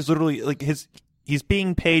this guy is literally like he's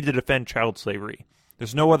being paid to defend child slavery.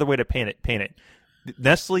 There's no other way to paint it.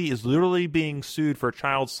 Nestle is literally being sued for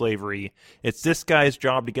child slavery. It's this guy's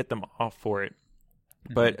job to get them off for it.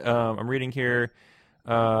 But I'm reading here,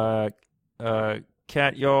 Cat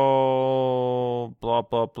Y'all, blah,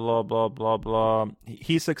 blah, blah, blah, blah, blah.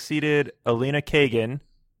 He succeeded Elena Kagan,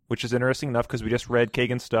 which is interesting enough because we just read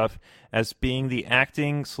Kagan's stuff, as being the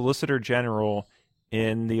acting Solicitor General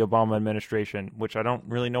in the Obama administration, which I don't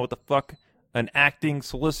really know what the fuck an acting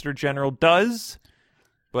Solicitor General does,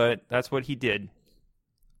 but that's what he did.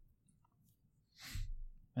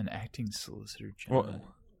 An acting Solicitor General.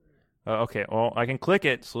 Well, okay, well, I can click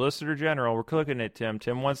it. Solicitor General. We're clicking it, Tim.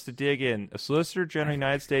 Tim wants to dig in. A Solicitor General of the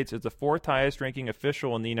United States is the 4th highest ranking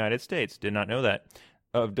official in the United States. Did not know that.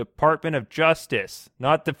 Of Department of Justice.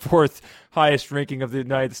 Not the 4th highest ranking of the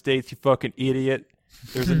United States, you fucking idiot.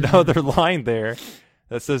 There's another line there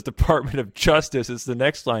that says Department of Justice. It's the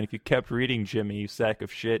next line if you kept reading, Jimmy, you sack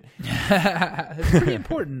of shit. It's pretty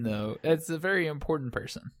important, though. It's a very important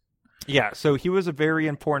person. Yeah, so he was a very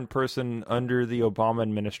important person under the Obama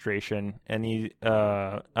administration, and he,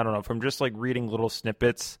 I don't know, from just like reading little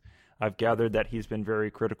snippets, I've gathered that he's been very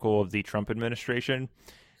critical of the Trump administration,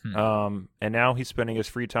 and now he's spending his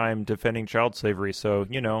free time defending child slavery, so,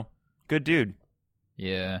 you know, good dude.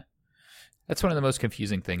 Yeah. That's one of the most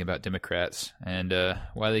confusing thing about Democrats, and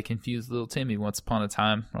why they confused little Timmy once upon a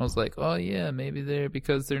time. I was like, oh yeah, maybe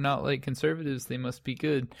because they're not like conservatives, they must be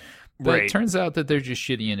good. But Right. It turns out that they're just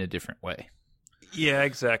shitty in a different way. Yeah,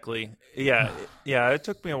 exactly. Yeah, it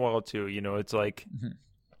took me a while too, you know, it's like,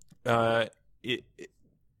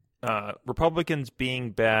 Republicans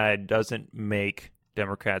being bad doesn't make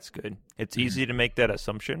Democrats good. It's easy to make that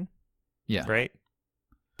assumption, Yeah. right?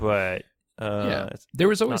 But... yeah, there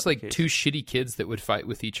was always not the like case. two shitty kids that would fight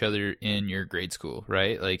with each other in your grade school,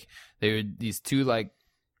 right? Like they would these two like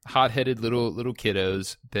hot-headed little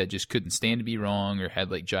kiddos that just couldn't stand to be wrong or had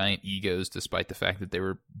like giant egos, despite the fact that they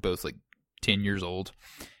were both like 10 years old.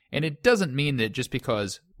 And it doesn't mean that just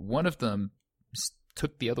because one of them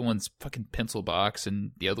took the other one's fucking pencil box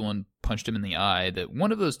and the other one punched him in the eye, that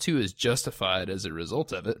one of those two is justified as a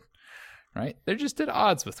result of it, right? They're just at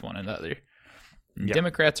odds with one another. Yeah.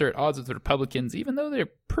 Democrats are at odds with Republicans, even though they're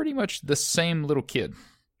pretty much the same little kid.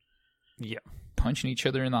 Yeah. Punching each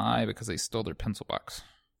other in the eye because they stole their pencil box.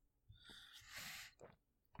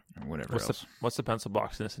 Or whatever else. What's the pencil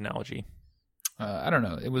box in this analogy? I don't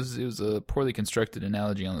know. It was a poorly constructed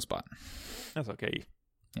analogy on the spot. That's okay.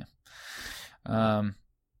 Yeah.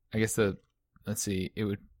 I guess let's see, it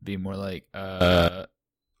would be more like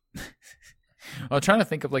I'm trying to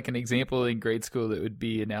think of like an example in grade school that would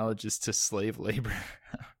be analogous to slave labor.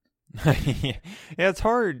 Yeah, it's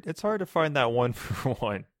hard. It's hard to find that one for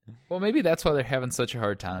one. Well, maybe that's why they're having such a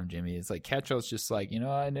hard time, Jimmy. It's like Catchall's just like,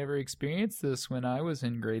 I never experienced this when I was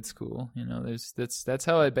in grade school. That's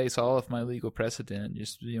how I base all of my legal precedent.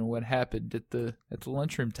 Just what happened at the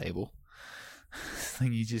lunchroom table.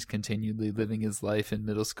 Like he just continually living his life in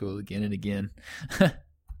middle school again and again.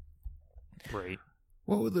 Right.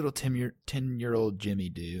 What would little 10-year-old Jimmy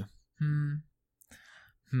do? I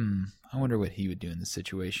wonder what he would do in this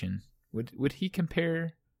situation. Would he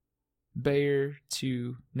compare Bayer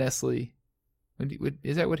to Nestle?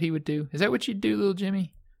 Is that what he would do? Is that what you'd do, little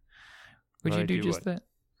Jimmy? Would you do just that?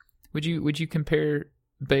 Would you compare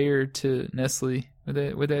Bayer to Nestle?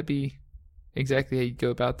 Would that be exactly how you'd go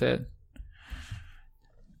about that?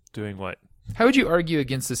 Doing what? How would you argue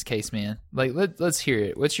against this case, man? Like let's hear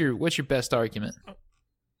it. What's your best argument?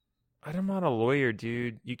 I'm not a lawyer,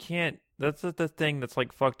 dude. You can't. That's the thing that's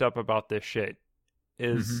like fucked up about this shit.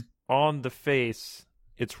 Is on the face,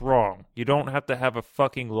 it's wrong. You don't have to have a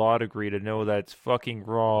fucking law degree to know that it's fucking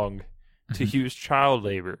wrong to use child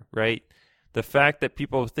labor, right? The fact that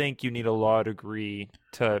people think you need a law degree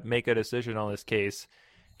to make a decision on this case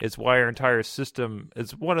is why our entire system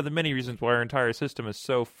is one of the many reasons why our entire system is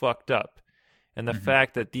so fucked up. And the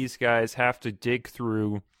fact that these guys have to dig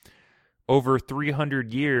through over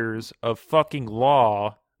 300 years of fucking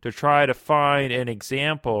law to try to find an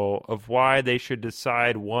example of why they should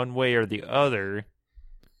decide one way or the other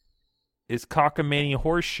is cockamamie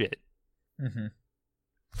horseshit.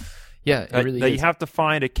 Yeah, it really is. You have to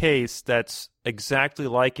find a case that's exactly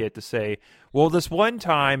like it to say, well, this one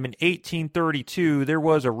time in 1832, there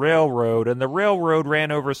was a railroad, and the railroad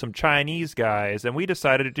ran over some Chinese guys, and we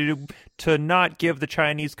decided to not give the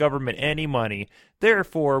Chinese government any money.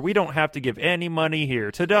 Therefore, we don't have to give any money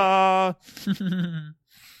here. Ta-da!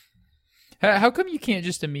 How come you can't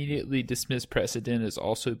just immediately dismiss precedent as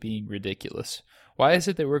also being ridiculous? Why is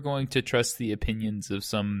it that we're going to trust the opinions of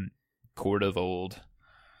some court of old?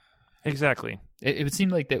 Exactly. It would seem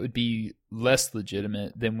like that would be less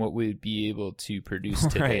legitimate than what we would be able to produce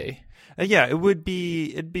today. Yeah, it'd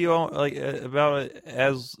be all like about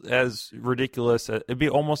as ridiculous. It'd be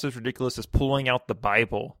almost as ridiculous as pulling out the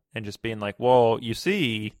Bible and just being like, "Well, you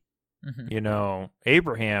see,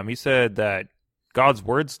 Abraham, he said that God's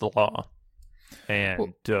word's the law."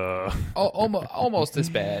 And almost as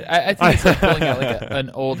bad. I think it's like pulling out like an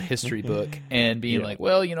old history book and being like,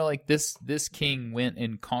 well, like this king went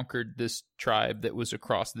and conquered this tribe that was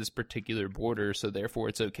across this particular border, so therefore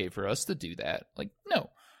it's okay for us to do that. Like, no,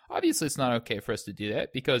 obviously it's not okay for us to do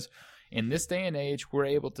that, because in this day and age, we're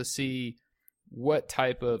able to see what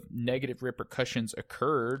type of negative repercussions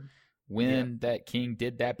occurred when that king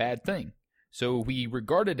did that bad thing. So we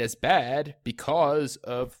regard it as bad because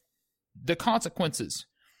of the consequences.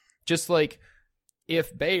 Just like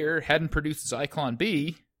if Bayer hadn't produced Zyklon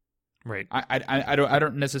B, right? I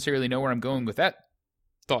don't necessarily know where I'm going with that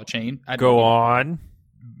thought chain. Go on.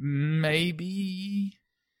 Maybe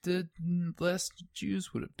the less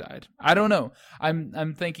Jews would have died. I don't know.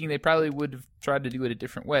 I'm thinking they probably would have tried to do it a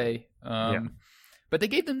different way. But they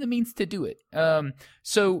gave them the means to do it.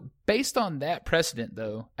 So based on that precedent,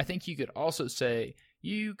 though, I think you could also say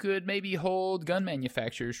you could maybe hold gun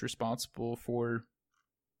manufacturers responsible for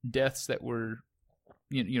deaths that were,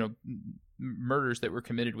 murders that were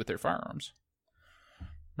committed with their firearms.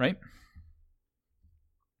 Right?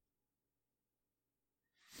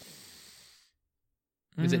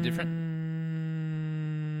 Is it different?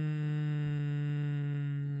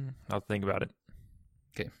 I'll think about it.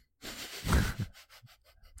 Okay.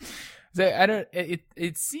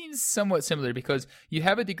 It seems somewhat similar because you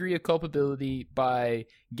have a degree of culpability by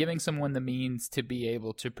giving someone the means to be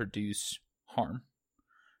able to produce harm,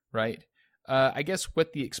 right? I guess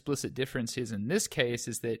what the explicit difference is in this case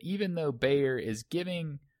is that even though Bayer is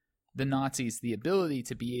giving the Nazis the ability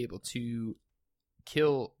to be able to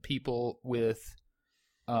kill people with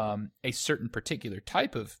a certain particular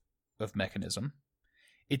type of mechanism,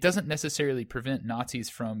 it doesn't necessarily prevent Nazis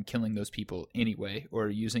from killing those people anyway, or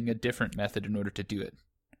using a different method in order to do it.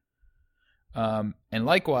 And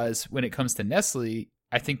likewise, when it comes to Nestle,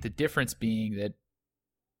 I think the difference being that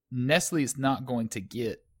Nestle is not going to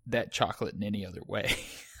get that chocolate in any other way.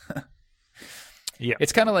 Yeah,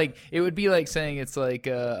 it's kind of like, it would be like saying it's like,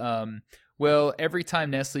 well, every time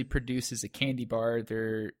Nestle produces a candy bar,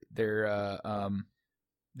 they're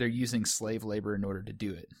using slave labor in order to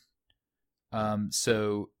do it.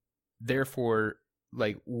 So therefore,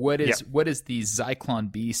 like, what is the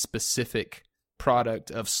Zyklon B specific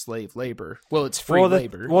product of slave labor? Well, it's free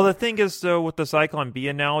labor. Well, the thing is, though, with the Zyklon B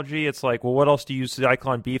analogy, it's like, well, what else do you use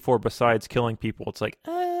Zyklon B for besides killing people? It's like,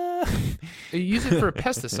 You use it for a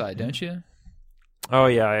pesticide, don't you? Oh,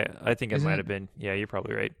 yeah, I think it might have been. Yeah, you're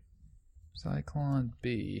probably right. Zyklon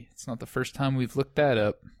B. It's not the first time we've looked that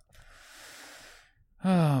up.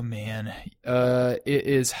 Oh, man. It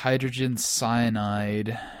is hydrogen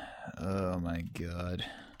cyanide. Oh, my God.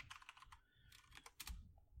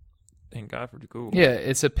 Thank God for Google. Yeah,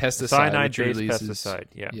 it's a pesticide. Cyanide-based pesticide,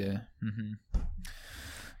 yeah. Yeah. Mm-hmm.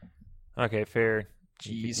 Okay, fair.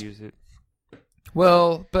 Jeez. You could use it.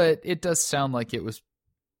 Well, but it does sound like it was,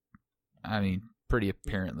 pretty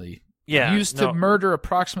apparently used to murder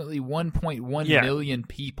approximately 1.1 million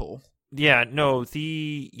people. Yeah, no,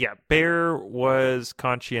 Bayer was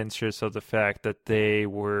conscientious of the fact that they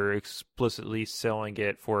were explicitly selling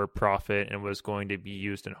it for a profit and was going to be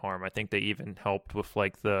used in harm. I think they even helped with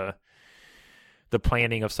like the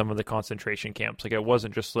planning of some of the concentration camps. Like, it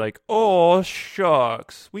wasn't just like, oh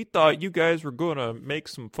shucks, we thought you guys were gonna make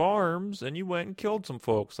some farms and you went and killed some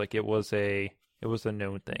folks. Like, it was a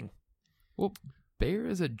known thing. Well, Bayer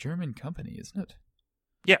is a German company, isn't it?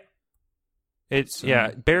 Yeah.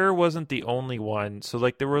 Bayer wasn't the only one. So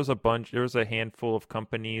like there was a handful of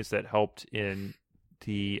companies that helped in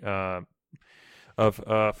the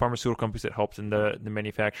pharmaceutical companies that helped in the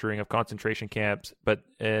manufacturing of concentration camps. But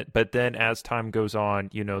then as time goes on,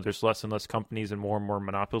 there's less and less companies and more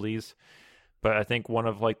monopolies. But I think one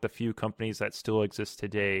of like the few companies that still exists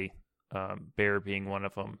today, Bayer being one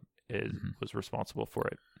of them, was responsible for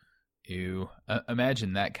it. Ew.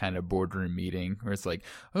 Imagine that kind of boardroom meeting where it's like,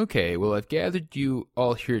 okay, well, I've gathered you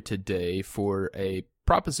all here today for a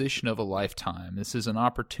proposition of a lifetime. This is an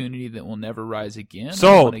opportunity that will never rise again.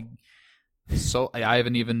 So I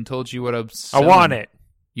haven't even told you what I'm selling. I want it.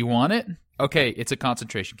 You want it? Okay, it's a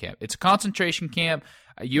concentration camp. It's a concentration camp.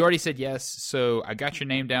 You already said yes, so I got your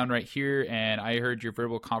name down right here, and I heard your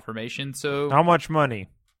verbal confirmation. So how much money?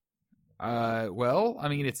 Well, I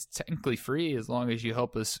mean, it's technically free as long as you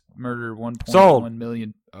help us murder 1.1 Sold.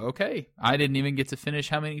 million. Okay, I didn't even get to finish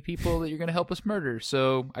how many people that you're going to help us murder.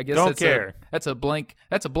 So I guess Don't care. That's a blank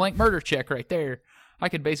murder check right there. I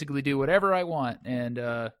can basically do whatever I want, and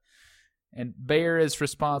Bayer is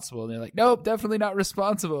responsible. And they're like, nope, definitely not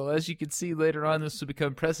responsible. As you can see later on, this will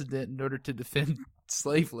become precedent in order to defend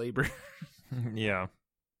slave labor. Yeah.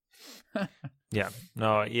 Yeah.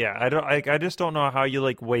 No, yeah. I just don't know how you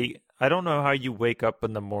wait. I don't know how you wake up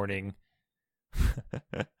in the morning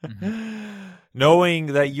knowing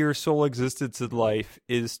that your sole existence in life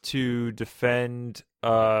is to defend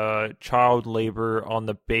child labor on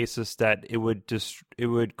the basis that it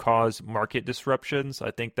would cause market disruptions.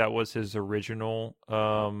 I think that was his original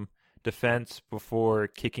defense before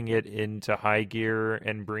kicking it into high gear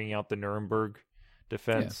and bringing out the Nuremberg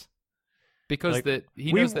defense. Yeah. Because Like, that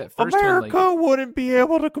he knows that first America one. wouldn't be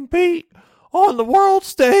able to compete on the world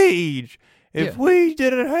stage if Yeah. we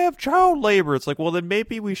didn't have child labor. It's like, well, then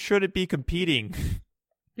maybe we shouldn't be competing.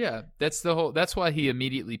 Yeah, that's why he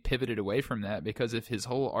immediately pivoted away from that, because if his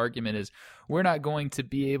whole argument is we're not going to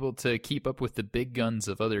be able to keep up with the big guns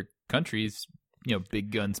of other countries,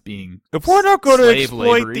 big guns being If we're not going to slave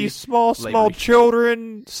exploit labour-y- these small slavery.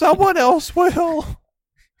 children, someone else will.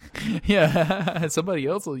 Yeah, somebody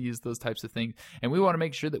else will use those types of things, and we want to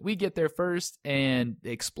make sure that we get there first and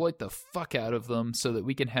exploit the fuck out of them so that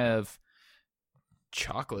we can have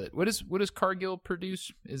chocolate. What does Cargill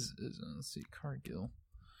produce? Let's see, Cargill.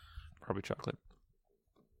 Probably chocolate.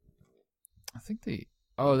 I think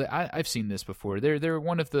I've seen this before. They're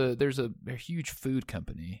one of there's a huge food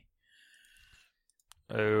company.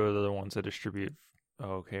 Oh, they're the ones that distribute.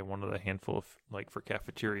 Oh, okay, one of the handful of for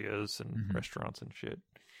cafeterias and restaurants and shit.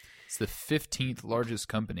 It's the 15th largest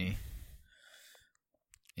company.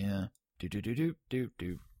 Yeah. Do.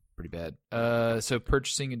 Pretty bad. So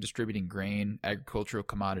purchasing and distributing grain, agricultural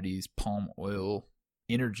commodities, palm oil,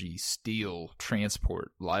 energy, steel,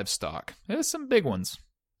 transport, livestock. There's some big ones.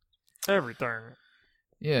 Everything.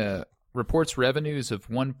 Yeah. Reports revenues of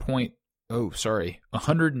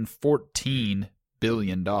 $114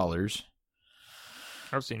 billion.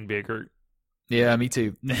 I've seen bigger. Yeah, me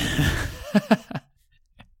too.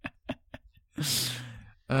 I seems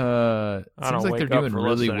don't like wake they're up doing for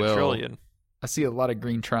really less than well. $1 trillion. I see a lot of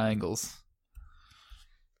green triangles.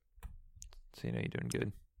 So you're doing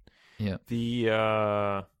good. Yeah.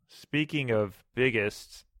 The speaking of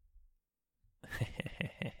biggest,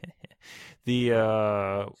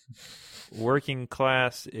 the working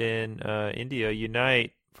class in India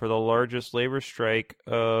unite for the largest labor strike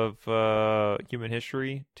of human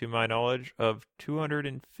history, to my knowledge, of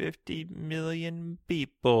 250 million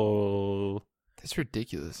people. That's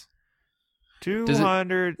ridiculous.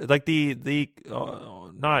 200, not,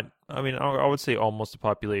 I mean, I would say almost the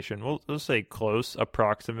population. We'll say close,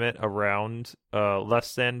 approximate, around,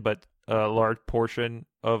 less than, but a large portion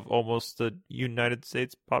of almost the United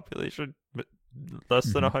States population, but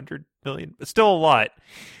less than 100 million. But still a lot.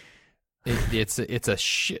 It's a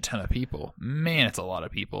shit ton of people. Man, it's a lot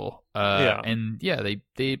of people. Yeah. And yeah,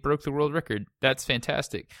 they broke the world record. That's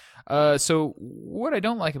fantastic. So what I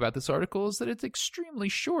don't like about this article is that it's extremely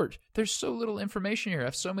short. There's so little information here. I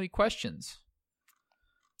have so many questions.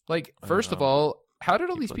 First of all, how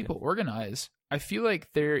did all these people organize? I feel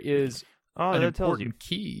like there is an important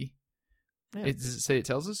key. Yeah. Does it say it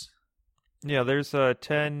tells us? Yeah, there's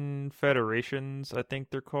 10 federations, I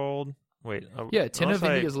think they're called. Wait. Yeah, 10 of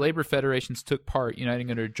India's labor federations took part,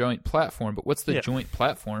 uniting under a joint platform. But what's the joint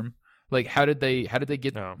platform? How did they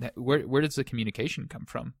get? No. Where does the communication come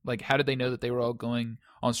from? How did they know that they were all going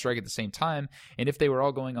on strike at the same time? And if they were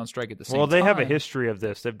all going on strike at the same time, well, they have a history of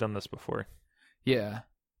this. They've done this before. Yeah.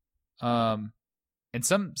 And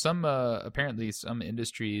some apparently some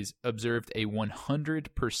industries observed a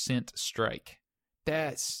 100% strike.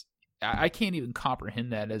 I can't even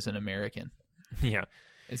comprehend that as an American. Yeah.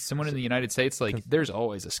 As someone in the United States, there's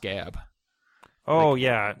always a scab. Oh,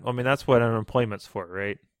 yeah. I mean, that's what unemployment's for,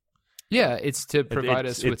 right? Yeah, it's to provide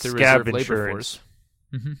us with the scab reserve labor insurance. force.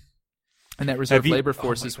 Mm-hmm. And that reserve labor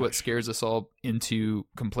force is what scares us all into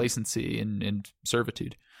complacency and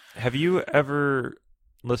servitude. Have you ever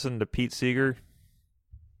listened to Pete Seeger?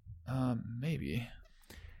 Maybe.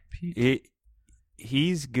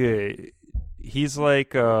 He's good. He's he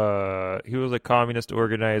was a communist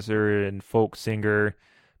organizer and folk singer,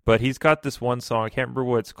 but he's got this one song. I can't remember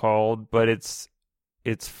what it's called, but it's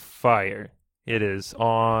fire. It is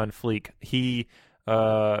on fleek. He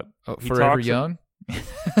Forever Young?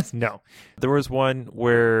 No. There was one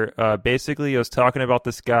where basically it was talking about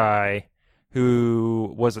this guy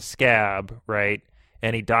who was a scab, right?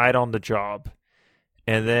 And he died on the job.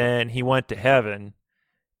 and then he went to heaven,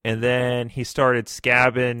 and then he started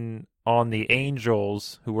scabbing on the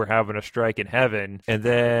angels who were having a strike in heaven, and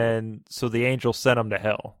then so the angels sent him to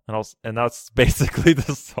hell, and that's basically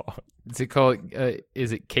the song. Is it called?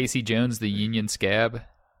 Is it Casey Jones, the Union Scab?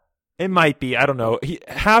 It might be. I don't know.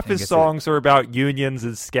 Half his songs are about unions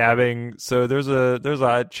and scabbing, so there's a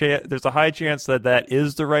high chance that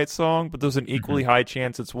is the right song, but there's an equally high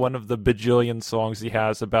chance it's one of the bajillion songs he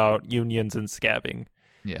has about unions and scabbing.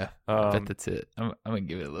 Yeah, I bet that's it. I'm gonna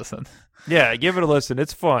give it a listen. Yeah, give it a listen.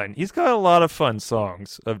 It's fun. He's got a lot of fun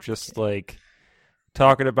songs of just like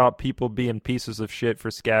talking about people being pieces of shit for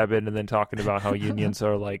scabbing, and then talking about how unions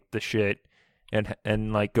are like the shit,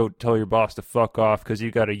 and like go tell your boss to fuck off because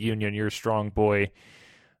you got a union. You're a strong boy,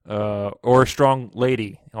 or a strong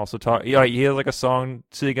lady. Also he has like a song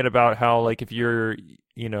singing about how like if you're a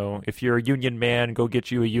union man, go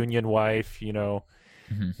get you a union wife.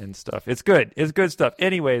 And stuff. It's good. It's good stuff.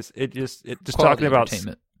 Anyways, it just quality talking about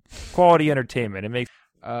quality entertainment. It makes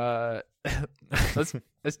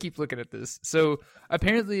let's keep looking at this. So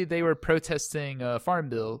apparently they were protesting a farm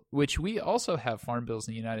bill, which we also have farm bills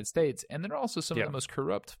in the United States, and they're also some of the most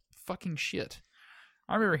corrupt fucking shit.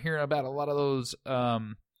 I remember hearing about a lot of those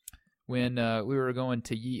when we were going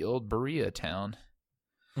to ye old Berea town.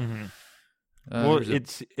 Mm-hmm. Well,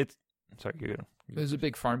 it's sorry, you go. There's a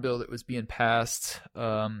big farm bill that was being passed.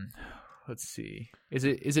 Let's see. Is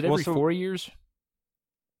it every 4 years?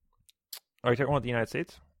 Are you talking about the United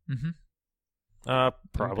States? Mm-hmm.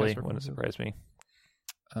 Probably. Wouldn't surprise me.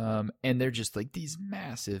 And they're just like these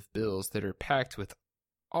massive bills that are packed with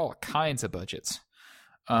all kinds of budgets.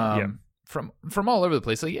 From all over the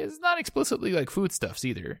place. Like it's not explicitly like foodstuffs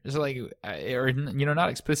either. It's like not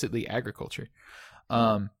explicitly agriculture.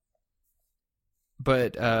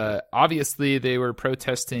 But obviously they were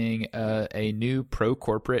protesting a new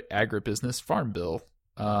pro-corporate agribusiness farm bill.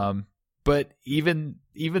 But even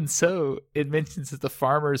so, it mentions that the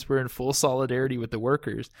farmers were in full solidarity with the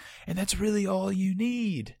workers, and that's really all you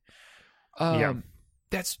need.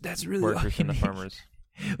 That's really workers all you and the need. Farmers.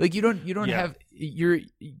 Like you don't have your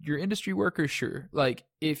industry workers. Sure, like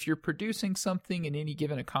if you're producing something in any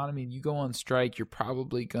given economy and you go on strike, you're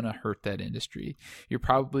probably going to hurt that industry. You're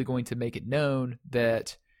probably going to make it known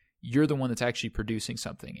that you're the one that's actually producing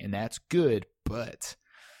something, and that's good. But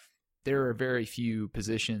there are very few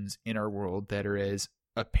positions in our world that are as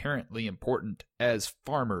apparently important as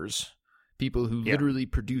farmers, people who literally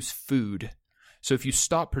produce food. So if you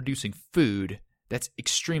stop producing food, that's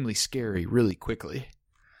extremely scary really quickly.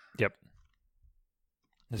 Yep.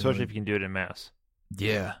 Especially if you can do it in mass.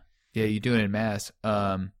 Yeah. Yeah, you do it in mass.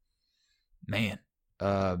 That's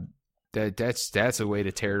a way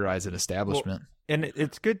to terrorize an establishment. Well, and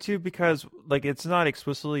it's good too because like it's not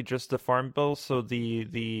explicitly just the farm bill. So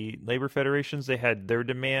the labor federations, they had their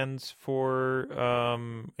demands for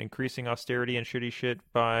increasing austerity and shitty shit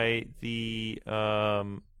by the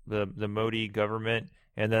Modi government.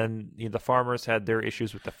 And then the farmers had their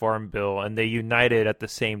issues with the farm bill, and they united at the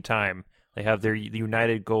same time. They have their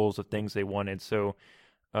united goals of things they wanted. So,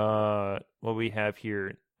 what we have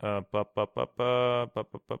here, the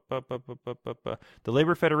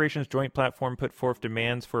Labor Federation's joint platform put forth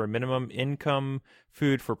demands for a minimum income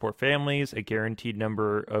food for poor families, a guaranteed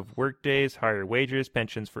number of workdays, higher wages,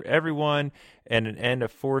 pensions for everyone, and an end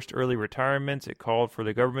of forced early retirements. It called for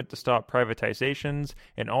the government to stop privatizations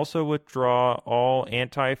and also withdraw all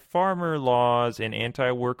anti-farmer laws and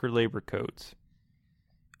anti-worker labor codes.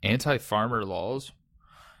 Anti-farmer laws?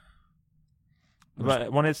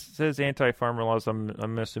 But when it says anti-farmer laws,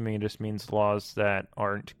 I'm assuming it just means laws that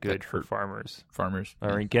aren't good for farmers. Farmers.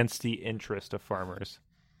 Or against the interest of farmers.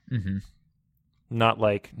 Mm-hmm. Not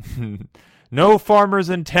like, no farmers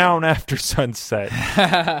in town after sunset.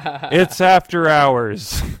 It's after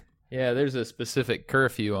hours. Yeah, there's a specific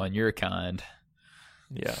curfew on your kind.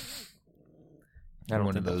 Yeah. You're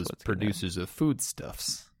one of those producers of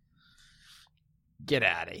foodstuffs. Get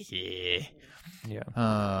out of here.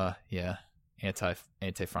 Yeah. Yeah.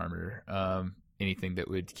 Anti-farmer. Anything that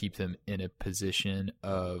would keep them in a position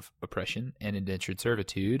of oppression and indentured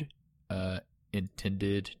servitude,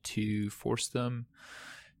 intended to force them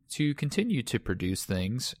to continue to produce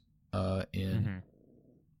things in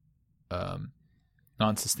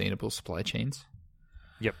non-sustainable supply chains.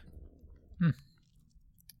 Yep.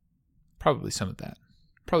 Probably some of that.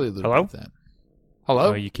 Probably a little bit of that.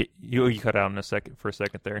 Hello? Oh, you cut out for a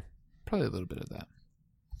second there. Probably a little bit of that.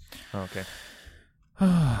 Oh, okay.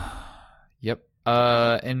 Yep.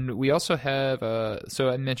 And we also have, so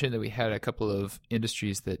I mentioned that we had a couple of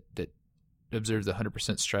industries that observed the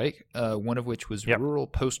 100% strike, one of which was rural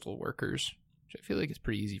postal workers. which I feel like it's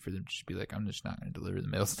pretty easy for them to just be like, I'm just not going to deliver the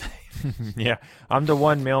mail today. Yeah, I'm the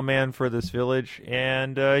one mailman for this village,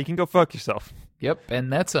 and you can go fuck yourself. Yep,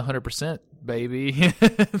 and that's 100%, baby.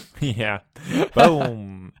 Yeah.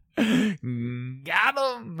 Boom. Got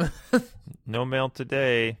him. No mail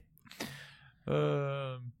today.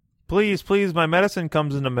 Please, my medicine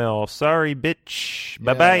comes in the mail. Sorry, bitch.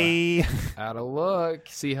 Yeah. Bye-bye. Out of luck.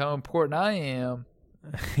 See how important I am.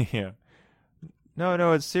 Yeah.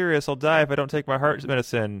 No, it's serious. I'll die if I don't take my heart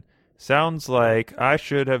medicine. Sounds like I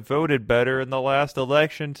should have voted better in the last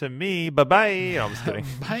election to me. Bye-bye. No, I'm just kidding.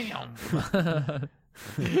 Bam.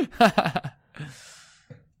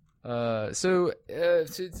 So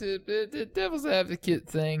the devil's advocate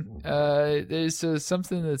thing. There's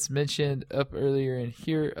something that's mentioned up earlier in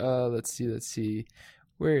here. Let's see.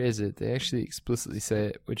 Where is it? They actually explicitly say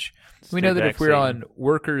it, which we know that if we're on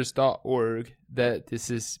workers.org, that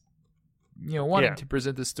this is, wanting to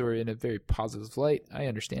present the story in a very positive light. I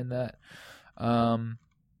understand that. I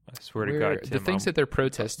swear to God, Tim, the things that they're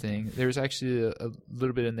protesting, there's actually a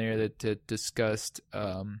little bit in there that discussed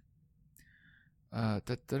here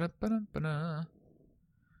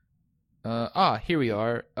we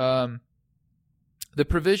are. The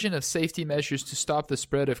provision of safety measures to stop the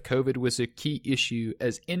spread of COVID was a key issue,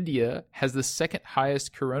 as India has the second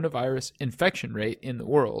highest coronavirus infection rate in the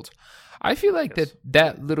world. I feel like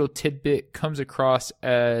that little tidbit comes across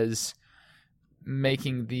as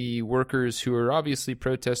making the workers who are obviously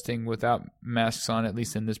protesting without masks on, at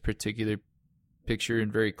least in this particular picture,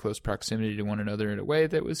 in very close proximity to one another in a way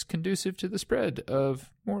that was conducive to the spread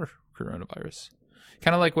of more coronavirus.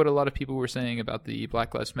 Kind of like what a lot of people were saying about the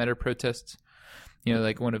Black Lives Matter protests.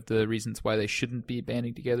 Like one of the reasons why they shouldn't be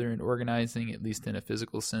banding together and organizing, at least in a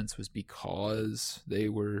physical sense, was because they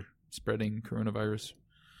were spreading coronavirus.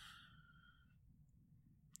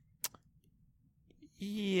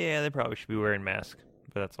 Yeah, they probably should be wearing masks,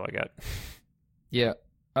 but that's all I got. Yeah.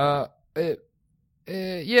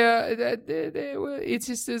 It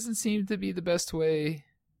just doesn't seem to be the best way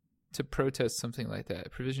to protest something like that.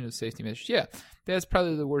 Provision of safety measures. Yeah, that's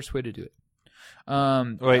probably the worst way to do it.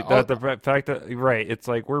 The fact that, right, it's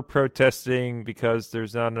like we're protesting because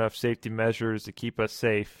there's not enough safety measures to keep us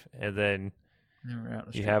safe, and then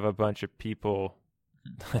you have a bunch of people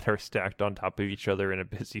that are stacked on top of each other in a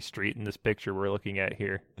busy street in this picture we're looking at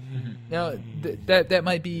here. Now, that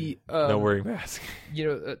might be no wearing masks.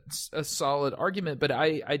 A solid argument, but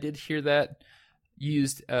I did hear that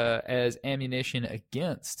used as ammunition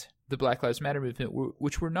against the Black Lives Matter movement,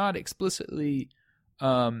 which were not explicitly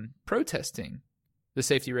protesting the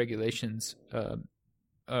safety regulations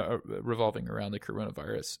revolving around the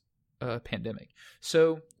coronavirus pandemic.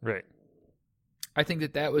 So, right. I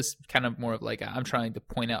think that was kind of more of like, I'm trying to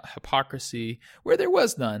point out hypocrisy where there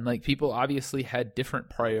was none. Like, people obviously had different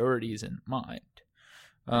priorities in mind.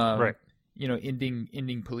 Right.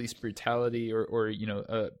 Ending police brutality or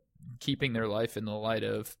keeping their life in the light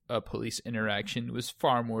of a police interaction was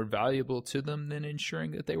far more valuable to them than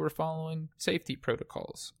ensuring that they were following safety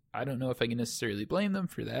protocols. I don't know if I can necessarily blame them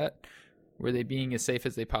for that. Were they being as safe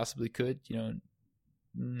as they possibly could?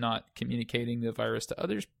 Not communicating the virus to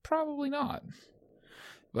others? Probably not.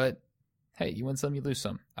 But hey, you win some, you lose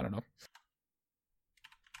some. I don't know.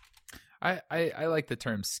 I like the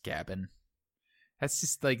term scabbing. That's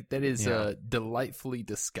just like, that is delightfully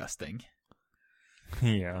disgusting.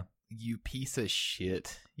 Yeah. You piece of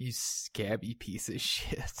shit. You scabby piece of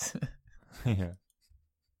shit. Yeah.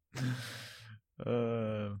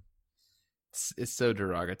 It's so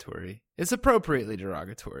derogatory. It's appropriately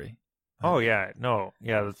derogatory. Oh, yeah. No.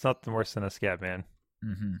 Yeah, that's nothing worse than a scab, man.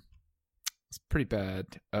 Mm-hmm. It's pretty bad.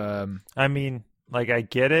 I mean, like, I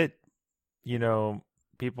get it.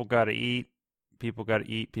 People got to eat. People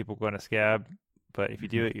going to scab. But if you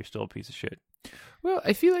do it, you're still a piece of shit. Well,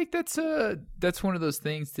 I feel like that's one of those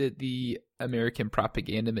things that the American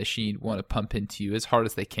propaganda machine want to pump into you as hard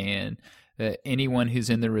as they can. That anyone who's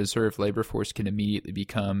in the reserve labor force can immediately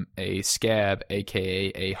become a scab,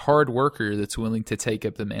 aka a hard worker that's willing to take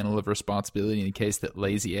up the mantle of responsibility in case that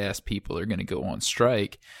lazy ass people are going to go on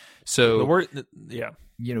strike. So,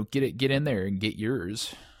 get in there and get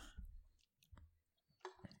yours.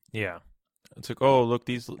 Yeah. It's like, oh, look,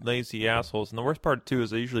 these lazy assholes. And the worst part, too,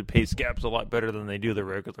 is they usually pay scabs a lot better than they do the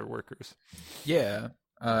regular workers. Yeah.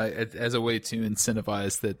 As a way to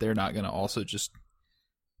incentivize that they're not going to also just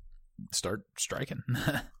start striking.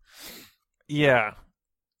 Yeah.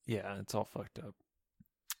 Yeah, it's all fucked up.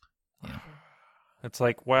 Yeah. It's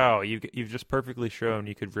like, wow, you've just perfectly shown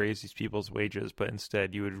you could raise these people's wages, but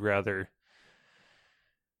instead you would rather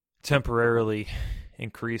temporarily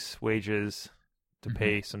increase wages to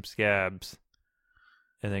pay some scabs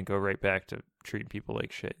and then go right back to treating people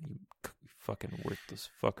like shit. You fucking worthless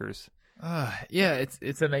fuckers. Yeah,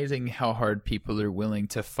 it's amazing how hard people are willing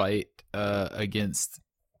to fight against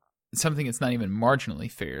something that's not even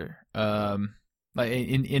marginally fair. Like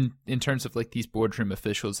in terms of like these boardroom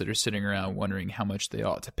officials that are sitting around wondering how much they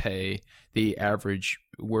ought to pay the average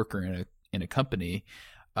worker in a company,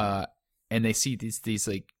 and they see these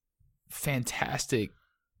like fantastic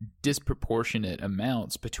disproportionate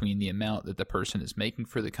amounts between the amount that the person is making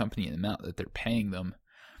for the company and the amount that they're paying them.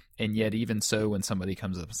 And yet, even so, when somebody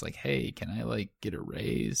comes up, it's like, "Hey, can I like get a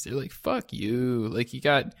raise?" They're like, "Fuck you!" Like you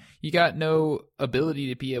got no ability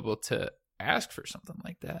to be able to ask for something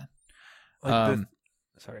like that.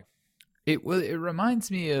 Sorry. It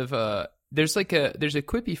reminds me of there's a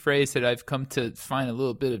quippy phrase that I've come to find a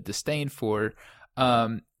little bit of disdain for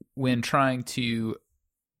when trying to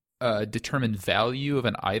determine value of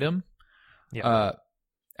an item. Yeah.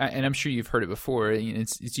 And I'm sure you've heard it before.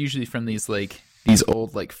 It's usually from these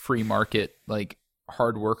old like free market like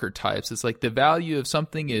hard worker types. It's like the value of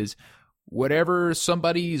something is whatever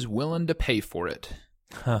somebody's willing to pay for it.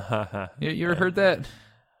 You ever heard that?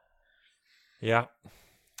 Yeah.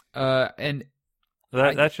 And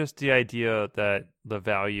that's just the idea that the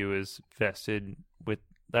value is vested with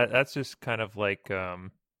that. That's just kind of like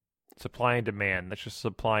supply and demand. That's just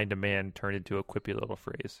supply and demand turned into a quippy little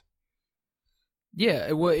phrase.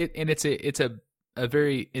 Yeah, well, it's an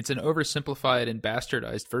oversimplified and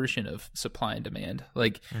bastardized version of supply and demand.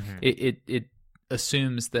 Like it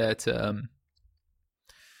assumes that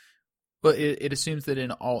it assumes that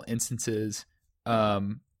in all instances,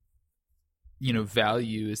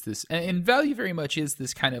 value is this, and value very much is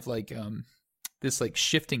this kind of like this like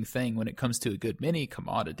shifting thing when it comes to a good many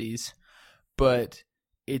commodities, but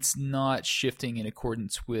it's not shifting in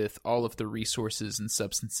accordance with all of the resources and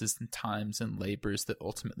substances and times and labors that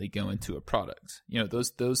ultimately go into a product.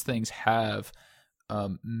 Those things have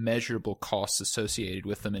measurable costs associated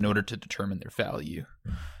with them in order to determine their value.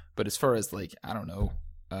 But as far as like, I don't know,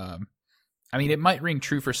 it might ring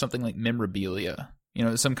true for something like memorabilia,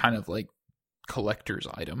 some kind of like collector's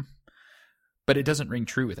item, but it doesn't ring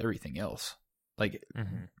true with everything else. Like,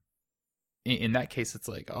 in that case, it's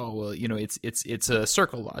like, oh, well, it's a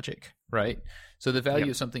circle logic, right? So the value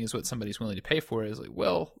of something is what somebody's willing to pay for. Is like,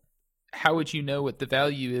 well, how would you know what the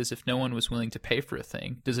value is if no one was willing to pay for a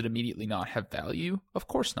thing? Does it immediately not have value? Of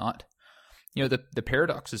course not. The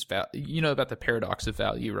paradox is about the paradox of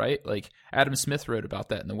value, right? Like Adam Smith wrote about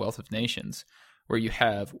that in The Wealth of Nations, where you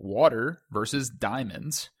have water versus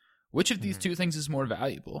diamonds. Which of these two things is more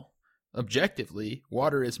valuable? Objectively,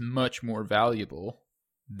 water is much more valuable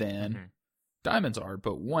than diamonds are,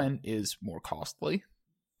 but one is more costly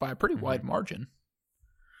by a pretty wide margin.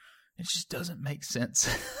 It just doesn't make sense.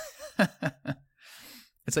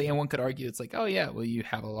 It's like, and one could argue, it's like, oh yeah, well, you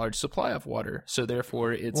have a large supply of water, so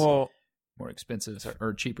therefore it's more expensive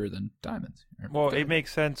or cheaper than diamonds. Well, it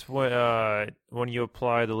makes sense when you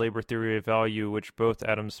apply the labor theory of value, which both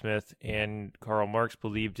Adam Smith and Karl Marx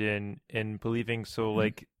believed in believing. So,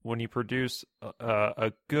 like, when you produce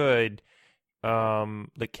a good,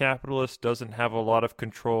 the capitalist doesn't have a lot of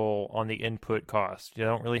control on the input cost. You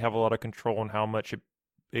don't really have a lot of control on how much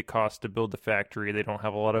it costs to build the factory. They don't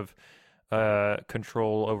have a lot of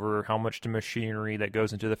control over how much the machinery that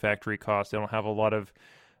goes into the factory costs. They don't have a lot of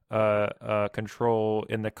control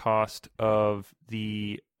in the cost of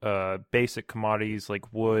the basic commodities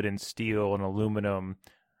like wood and steel and aluminum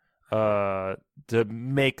to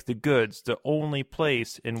make the goods. The only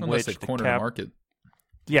place in which the corner market.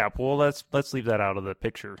 Yeah, well, let's leave that out of the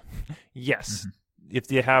picture. Yes,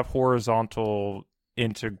 if you have horizontal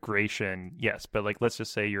integration, yes, but like let's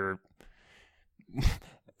just say you're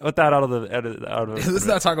let that out of the let's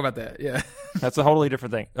not talk about that. Yeah, that's a totally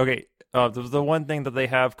different thing. Okay, the one thing that they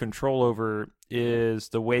have control over is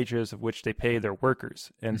the wages of which they pay their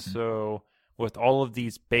workers, and so with all of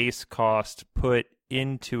these base costs put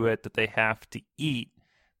into it that they have to eat,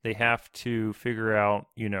 they have to figure out,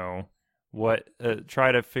 they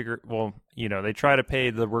try to pay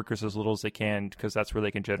the workers as little as they can because that's where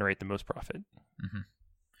they can generate the most profit.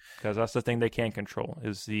 Because that's the thing they can't control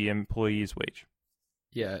is the employee's wage.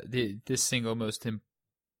 Yeah, this single most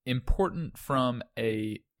important from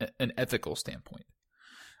an ethical standpoint,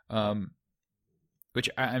 which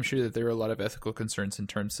I'm sure that there are a lot of ethical concerns in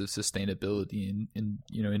terms of sustainability and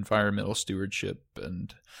environmental stewardship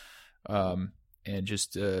and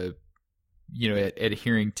just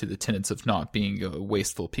adhering to the tenets of not being a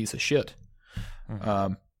wasteful piece of shit.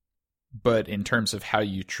 But in terms of how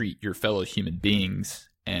you treat your fellow human beings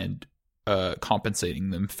and compensating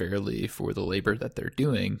them fairly for the labor that they're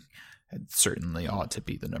doing, it certainly ought to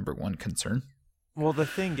be the number one concern. Well, the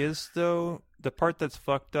thing is, though, the part that's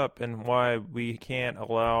fucked up and why we can't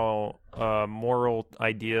allow moral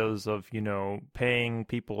ideas of, paying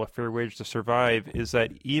people a fair wage to survive is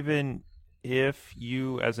that even if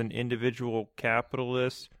you as an individual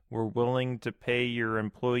capitalist were willing to pay your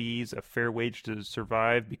employees a fair wage to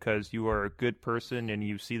survive because you are a good person and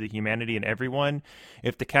you see the humanity in everyone,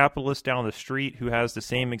 if the capitalist down the street who has the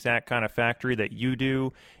same exact kind of factory that you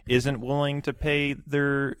do isn't willing to pay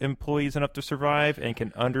their employees enough to survive and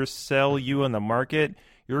can undersell you in the market,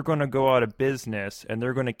 you're going to go out of business and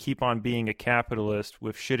they're going to keep on being a capitalist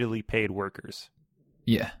with shittily paid workers.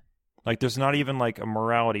 Yeah. Like, there's not even like a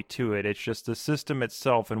morality to it. It's just the system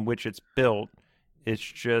itself in which it's built. It's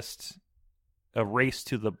just a race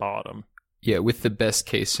to the bottom. Yeah, with the best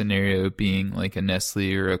case scenario being like a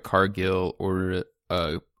Nestle or a Cargill or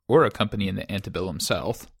a company in the antebellum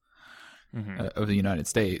South of the United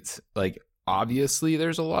States. Like, obviously,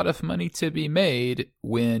 there's a lot of money to be made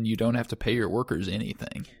when you don't have to pay your workers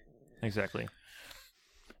anything. Exactly.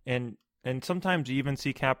 And sometimes you even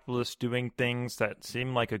see capitalists doing things that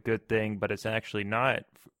seem like a good thing, but it's actually not.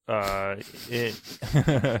 It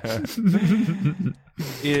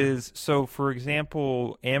is so. For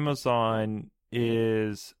example, Amazon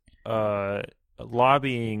is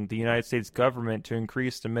lobbying the United States government to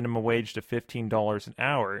increase the minimum wage to $15 an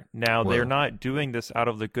hour. Now, they're not doing this out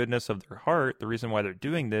of the goodness of their heart. The reason why they're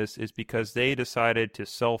doing this is because they decided to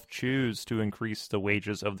self-choose to increase the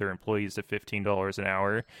wages of their employees to $15 an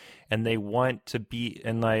hour. And they want to be,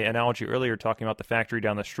 in my analogy earlier, talking about the factory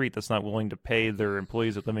down the street that's not willing to pay their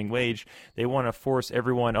employees a living wage. They want to force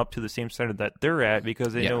everyone up to the same standard that they're at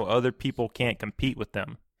because they know other people can't compete with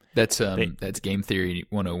them. That's game theory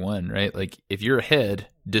 101, right? Like, if you're ahead,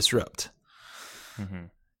 disrupt. And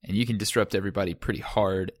you can disrupt everybody pretty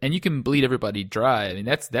hard, and you can bleed everybody dry. I mean,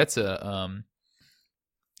 that's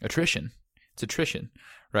attrition. It's attrition,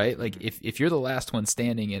 right? Like, if you're the last one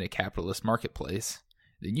standing in a capitalist marketplace,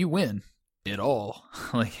 then you win it all.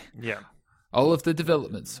 Like, all of the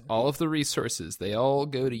developments, all of the resources, they all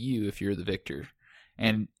go to you if you're the victor.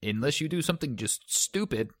 And unless you do something just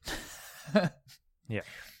stupid,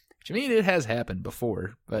 which, I mean, it has happened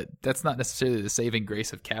before, but that's not necessarily the saving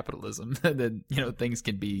grace of capitalism. That, things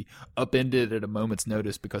can be upended at a moment's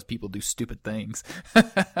notice because people do stupid things.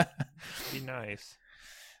 Be nice.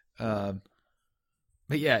 But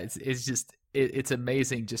yeah, it's just it's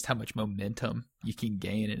amazing just how much momentum you can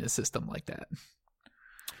gain in a system like that.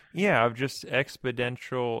 Yeah, of just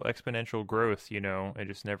exponential growth. It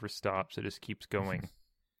just never stops. It just keeps going.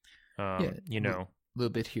 A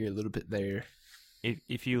little bit here, a little bit there.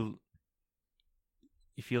 If you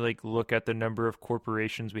like look at the number of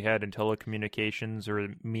corporations we had in telecommunications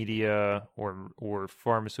or media or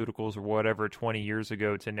pharmaceuticals or whatever 20 years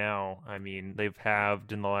ago to now, I mean, they've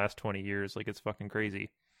halved in the last 20 years. Like, it's fucking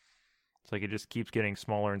crazy. It's like it just keeps getting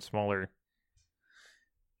smaller and smaller.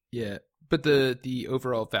 Yeah, but the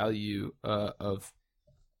overall value of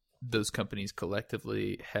those companies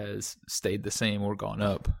collectively has stayed the same or gone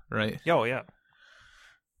up, right? Oh yeah.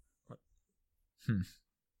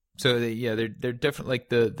 So they're definitely, like,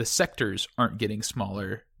 the sectors aren't getting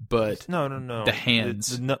smaller, but no. The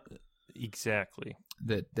hands exactly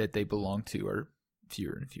that they belong to are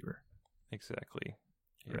fewer and fewer. Exactly.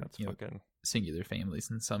 Yeah, it's fucking singular families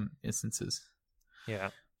in some instances. Yeah,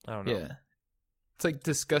 I don't know. Yeah, it's like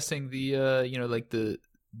discussing the like the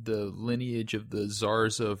lineage of the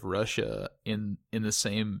czars of Russia in the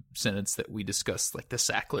same sentence that we discussed, like, the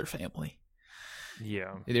Sackler family.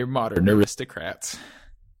 Yeah. They're modern aristocrats.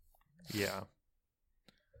 Yeah.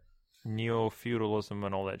 Neo-feudalism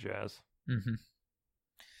and all that jazz. Mm-hmm.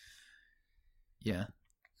 Yeah.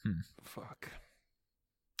 Fuck.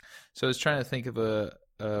 So I was trying to think of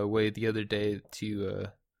a way the other day to,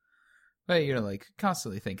 like,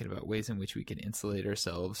 constantly thinking about ways in which we can insulate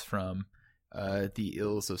ourselves from the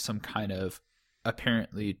ills of some kind of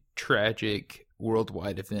apparently tragic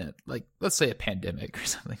worldwide event, like, let's say, a pandemic or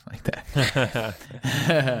something like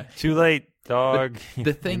that. Too late, dog.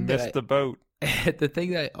 The thing you missed the boat. The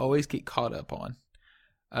thing that I always get caught up on,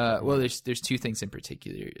 well, there's two things in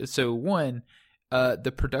particular. So one,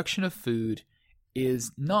 the production of food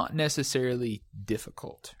is not necessarily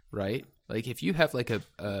difficult, right? Like, if you have like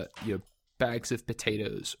bags of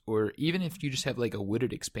potatoes, or even if you just have like a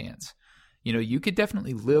wooded expanse, you could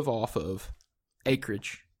definitely live off of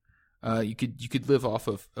acreage. You could live off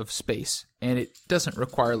of space, and it doesn't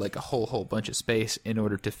require like a whole bunch of space in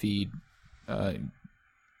order to feed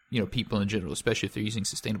people in general, especially if they're using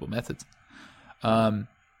sustainable methods.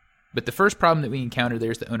 But the first problem that we encounter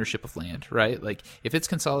there is the ownership of land, right? Like, if it's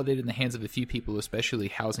consolidated in the hands of a few people, especially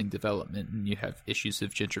housing development, and you have issues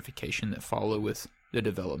of gentrification that follow with the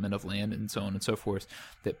development of land and so on and so forth,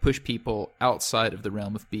 that push people outside of the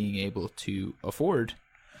realm of being able to afford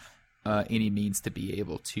any means to be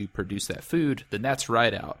able to produce that food, then that's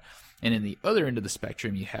right out. And in the other end of the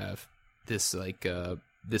spectrum, you have this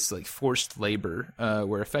forced labor,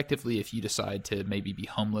 where effectively, if you decide to maybe be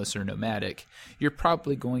homeless or nomadic, you're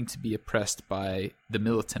probably going to be oppressed by the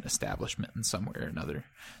militant establishment in some way or another.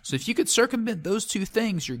 So if you could circumvent those two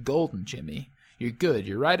things, you're golden, Jimmy. You're good.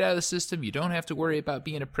 You're right out of the system. You don't have to worry about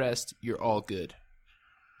being oppressed. You're all good.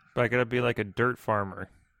 But I gotta be like a dirt farmer.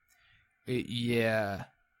 Yeah,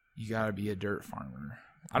 you gotta be a dirt farmer.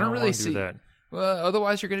 I don't really see that. Well,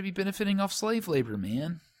 otherwise you're going to be benefiting off slave labor,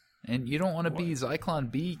 man. And you don't want to be Zyklon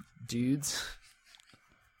B dudes.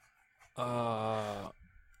 I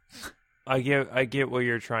get what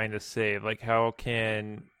you're trying to say. Like, how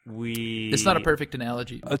can we... It's not a perfect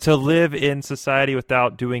analogy. To live in society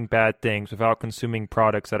without doing bad things, without consuming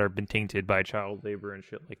products that have been tainted by child labor and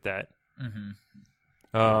shit like that.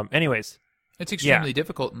 Mm-hmm. Anyways. It's extremely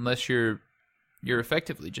difficult unless you're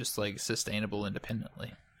effectively just, like, sustainable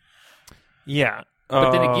independently. Yeah.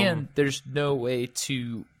 But then again, there's no way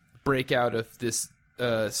to break out of this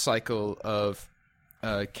cycle of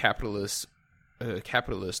capitalist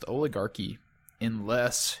oligarchy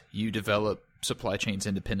unless you develop supply chains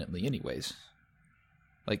independently anyways.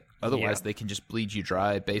 Like, otherwise they can just bleed you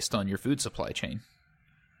dry based on your food supply chain.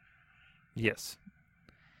 Yes.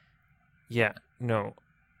 Yeah, no.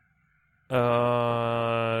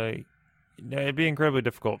 It'd be incredibly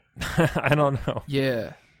difficult. I don't know.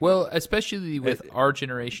 Yeah. Well, especially with our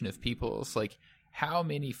generation of people, it's like, how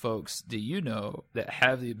many folks do you know that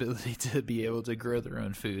have the ability to be able to grow their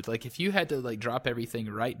own food? Like, if you had to, like, drop everything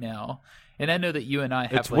right now, and I know that you and I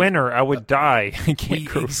have, it's like, winter, I would die. I can't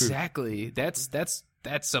grow exactly. Food.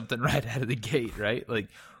 That's something right out of the gate, right? Like,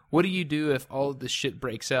 what do you do if all of this shit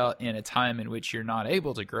breaks out in a time in which you're not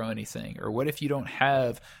able to grow anything? Or what if you don't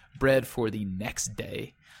have bread for the next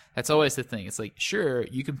day? That's always the thing. It's like, sure,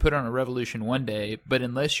 you can put on a revolution one day, but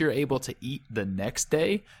unless you're able to eat the next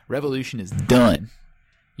day, revolution is done.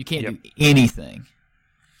 You can't do anything.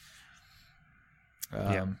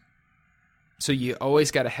 So you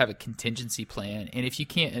always got to have a contingency plan. And if you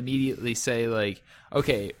can't immediately say, like,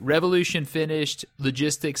 okay, revolution finished,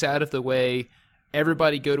 logistics out of the way,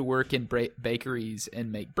 everybody go to work in bakeries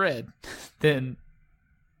and make bread, then...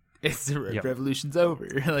 revolution's over.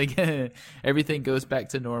 Like, everything goes back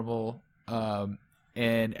to normal,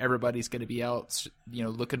 and everybody's going to be out,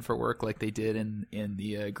 looking for work like they did in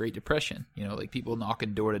the Great Depression. Like, people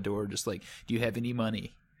knocking door to door, just like, do you have any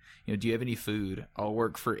money? Do you have any food? I'll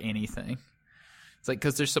work for anything. It's like,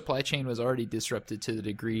 because their supply chain was already disrupted to the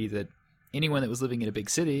degree that anyone that was living in a big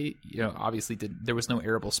city, obviously there was no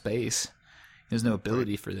arable space. There's no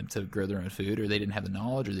ability for them to grow their own food, or they didn't have the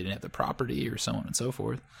knowledge, or they didn't have the property, or so on and so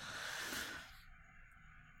forth.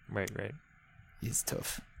 Right. It's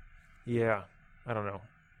tough. Yeah, I don't know.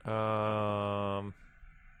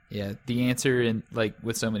 Yeah, the answer in, like,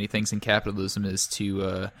 with so many things in capitalism is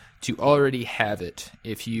to already have it.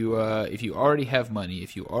 If you already have money,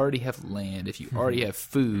 if you already have land, if you already have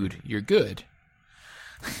food, you're good.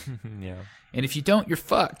 Yeah. And if you don't, you're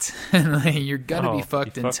fucked. You're gonna be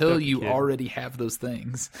fucked until you kid. already have those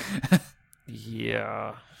things.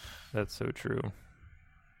 Yeah, that's so true.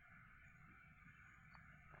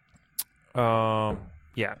 Yeah,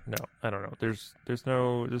 no, I don't know. There's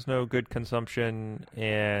no good consumption,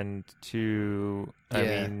 and I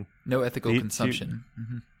mean, no ethical consumption.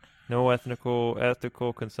 No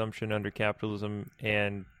ethical consumption under capitalism,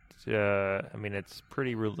 and I mean, it's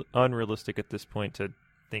pretty unrealistic at this point to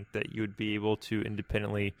think that you would be able to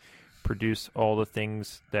independently produce all the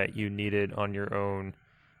things that you needed on your own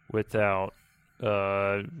without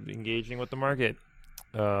engaging with the market.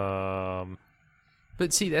 But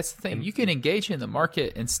see, that's the thing. You can engage in the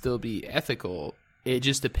market and still be ethical. It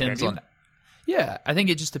just depends on... Yeah, I think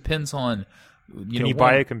it just depends on... Can you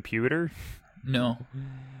buy a computer? No.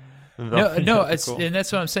 No, and that's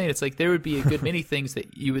what I'm saying. It's like there would be a good many things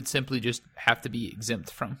that you would simply just have to be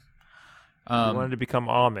exempt from. If you wanted to become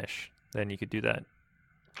Amish, then you could do that.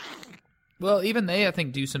 Well, even they, I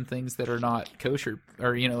think, do some things that are not kosher,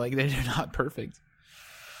 or, like, they're not perfect.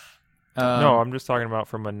 No, I'm just talking about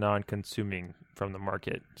from a non-consuming, from the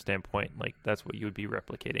market standpoint. Like, that's what you would be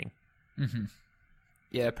replicating. Mm-hmm.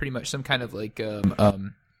 Yeah, pretty much some kind of, like,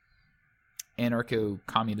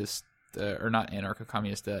 anarcho-communist, or not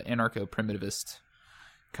anarcho-communist, anarcho-primitivist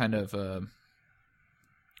kind of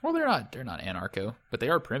Well, they're not anarcho, but they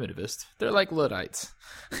are primitivist. They're like Luddites.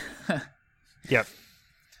 Yep.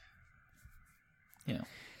 Yeah.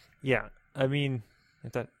 Yeah. I mean,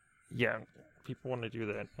 people want to do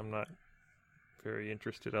that. I'm not very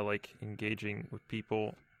interested. I like engaging with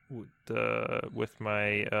people with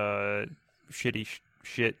my shitty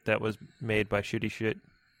shit that was made by shitty shit.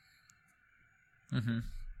 Mm-hmm.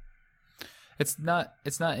 It's not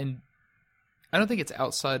in. I don't think it's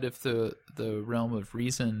outside of the realm of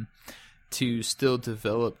reason to still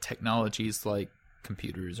develop technologies like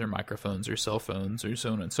computers or microphones or cell phones or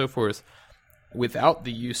so on and so forth without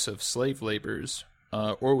the use of slave labors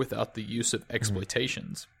or without the use of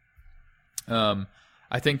exploitations.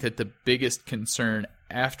 I think that the biggest concern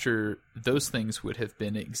after those things would have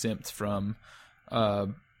been exempt from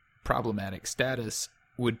problematic status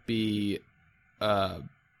would be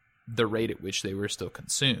the rate at which they were still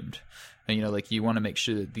consumed. And, like you want to make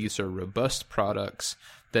sure that these are robust products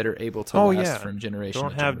that are able to last from generation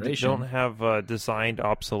to generation. Don't have designed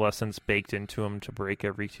obsolescence baked into them to break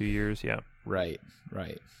every 2 years. Yeah. Right.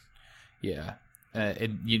 Yeah.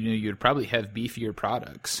 And you'd probably have beefier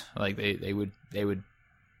products. Like they would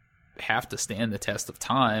have to stand the test of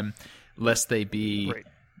time, lest they be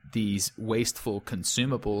these wasteful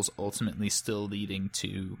consumables, ultimately still leading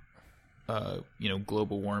to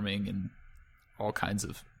global warming and all kinds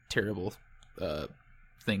of terrible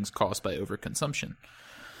things caused by overconsumption.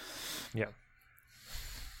 Yeah.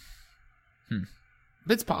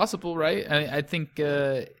 But it's possible, right? I think.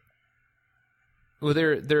 Well,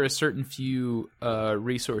 there are certain few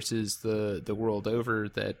resources the world over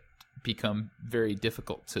that become very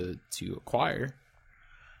difficult to acquire,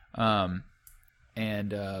 and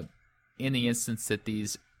in the instance that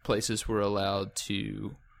these places were allowed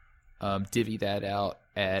to divvy that out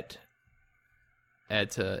at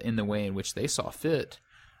in the way in which they saw fit,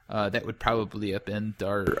 that would probably upend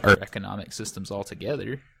our economic systems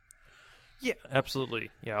altogether. Yeah, absolutely.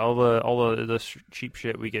 Yeah, all the cheap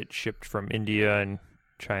shit we get shipped from India and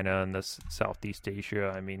China and this Southeast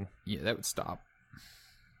Asia. I mean, yeah, that would stop.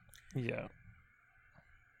 Yeah.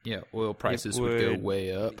 Yeah, oil prices would go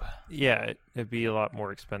way up. Yeah, it'd be a lot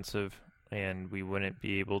more expensive, and we wouldn't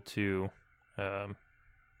be able to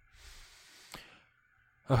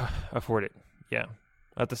afford it. Yeah.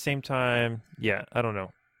 At the same time, yeah, I don't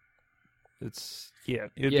know.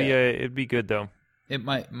 It'd be good though. It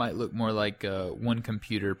might look more like one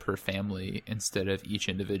computer per family instead of each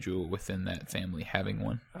individual within that family having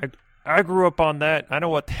one. I grew up on that. I know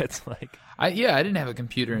what that's like. I didn't have a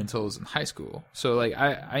computer until I was in high school. So like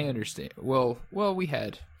I understand. Well we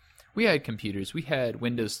had computers. We had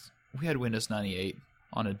Windows 98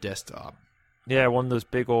 on a desktop. Yeah, one of those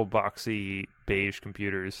big old boxy beige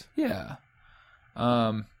computers. Yeah.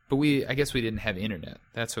 But I guess we didn't have internet.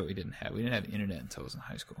 That's what we didn't have. We didn't have internet until I was in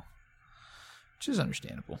high school. Which is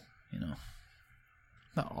understandable, The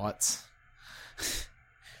aughts.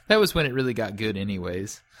 That was when it really got good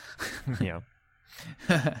anyways. Yeah.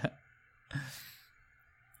 Oh,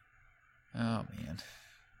 man.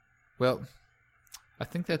 Well, I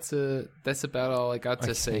think that's about all I got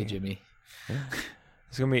to say, Jimmy.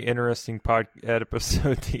 It's going to be an interesting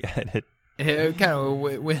episode to edit. Yeah, it kind of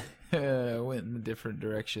went in a different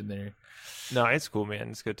direction there. No, it's cool, man.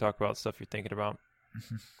 It's good to talk about stuff you're thinking about.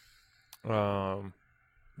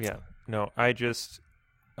 Yeah, no, I just,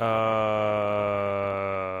 yeah,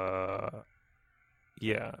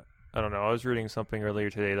 I don't know. I was reading something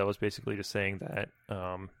earlier today that was basically just saying that,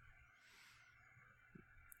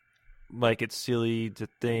 like, it's silly to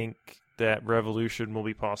think that revolution will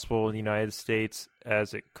be possible in the United States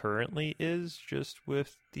as it currently is, just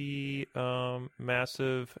with the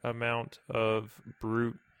massive amount of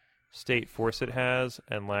brute state force it has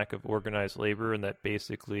and lack of organized labor, and that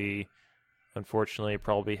basically, unfortunately,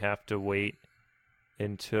 probably have to wait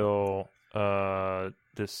until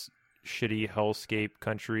this shitty hellscape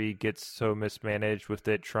country gets so mismanaged with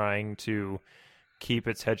it trying to keep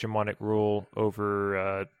its hegemonic rule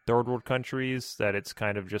over third world countries that it's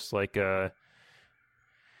kind of just like a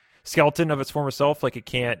skeleton of its former self. Like, it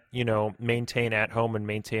can't, maintain at home and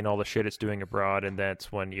maintain all the shit it's doing abroad, and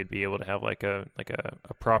that's when you'd be able to have like a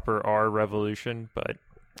proper R revolution. But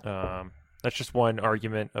that's just one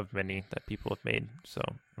argument of many that people have made. So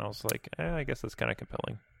I was like, I guess that's kind of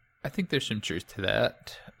compelling. I think there's some truth to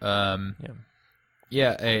that.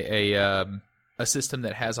 A system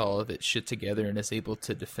that has all of its shit together and is able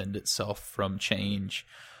to defend itself from change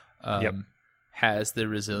has the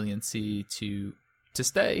resiliency to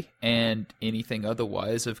stay, and anything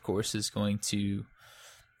otherwise, of course, is going to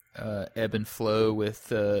ebb and flow with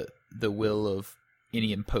the will of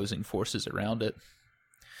any imposing forces around it.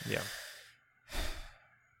 Yeah.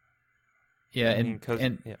 Yeah, I mean,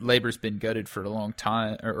 and labor's been gutted for a long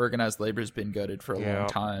time, or organized labor's been gutted for a long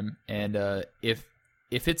time. And if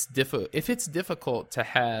it's difficult to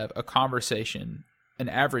have a conversation, an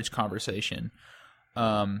average conversation,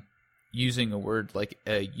 using a word like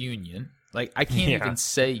a union, like I can't even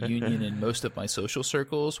say union in most of my social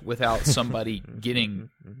circles without somebody getting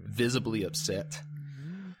visibly upset.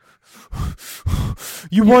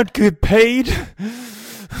 You want good paid?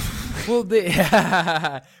 Well,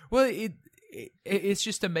 it's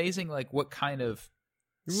just amazing, like what kind of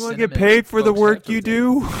you want to get paid for the work you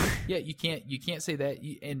do. Yeah, you can't say that,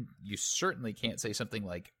 and you certainly can't say something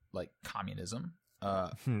like communism,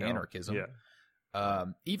 anarchism. Yeah.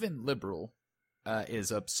 Even liberal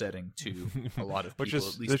is upsetting to a lot of people.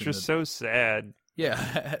 Which is so sad.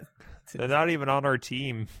 Yeah, they're not even on our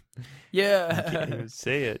team. Yeah, you can't even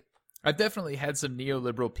say it. I've definitely had some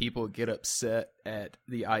neoliberal people get upset at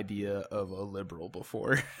the idea of a liberal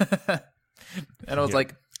before, and I was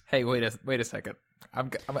like, "Hey, wait a second. I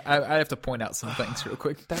have to point out some things real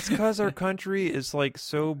quick." That's because our country is like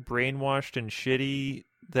so brainwashed and shitty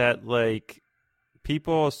that like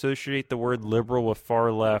people associate the word liberal with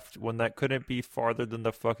far left when that couldn't be farther than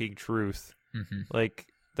the fucking truth. Mm-hmm. Like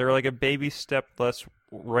they're like a baby step less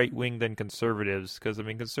right wing than conservatives, because I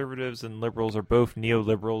mean conservatives and liberals are both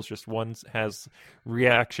neoliberals, just one has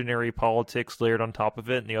reactionary politics layered on top of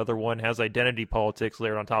it and the other one has identity politics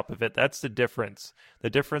layered on top of it. That's the difference. The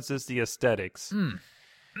difference is the aesthetics.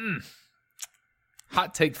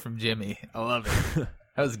 Hot take from Jimmy. I love it.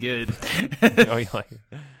 That was good. Oh, you like it?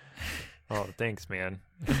 Oh, thanks, man.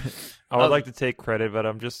 I would like to take credit, but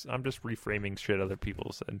I'm just reframing shit other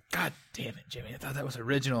people said. God damn it, Jimmy! I thought that was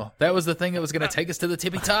original. That was the thing that was going to take us to the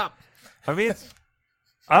tippy top. I mean,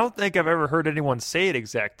 I don't think I've ever heard anyone say it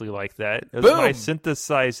exactly like that. It was my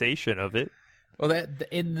synthesization of it. Well, that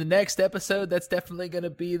in the next episode, that's definitely going to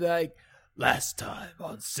be like last time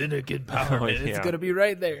on Cynic Empowerment. Oh, yeah. It's going to be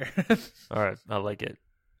right there. All right, I like it.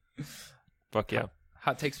 Fuck yeah!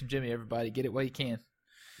 Hot takes from Jimmy. Everybody, get it while you can.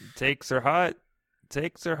 Takes are hot.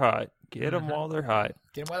 Takes are hot. Get them while they're hot.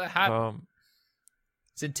 Get them while they're hot.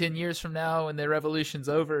 It's in 10 years from now when the revolution's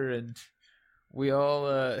over and we all...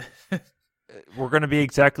 We're going to be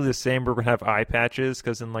exactly the same. We're going to have eye patches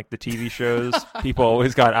because in like the TV shows, people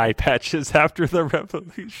always got eye patches after the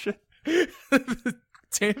revolution.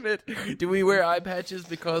 Damn it. Do we wear eye patches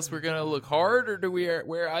because we're going to look hard, or do we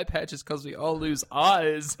wear eye patches because we all lose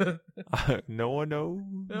eyes? No one knows.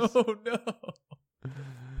 Oh, no.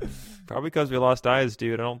 Probably because we lost eyes,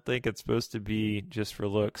 dude. I don't think it's supposed to be just for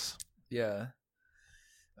looks. Yeah.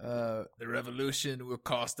 The revolution will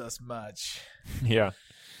cost us much. Yeah.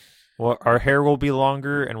 Well, our hair will be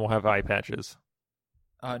longer and we'll have eye patches.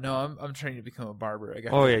 No, I'm trying to become a barber.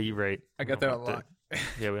 Yeah, you're right. I got that on lock.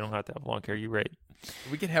 Yeah, we don't have to have long hair. You're right.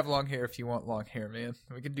 We can have long hair if you want long hair, man.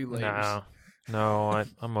 We can do layers. No,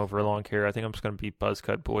 I'm over long hair. I think I'm just going to be buzz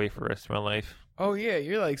cut boy for the rest of my life. Oh, yeah,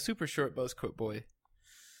 you're like super short buzz cut boy.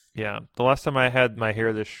 Yeah, the last time I had my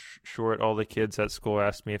hair this short, all the kids at school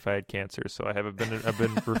asked me if I had cancer. So I've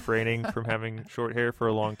been refraining from having short hair for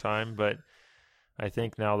a long time. But I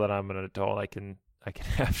think now that I'm an adult, I can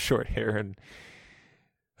have short hair, and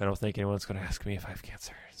I don't think anyone's going to ask me if I have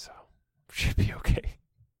cancer. So it should be okay.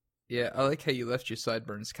 Yeah, I like how you left your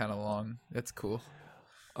sideburns kind of long. That's cool.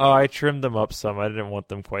 Oh, I trimmed them up some. I didn't want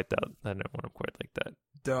them quite like that.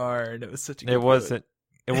 Darn, it was such a good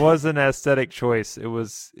It was an aesthetic choice. It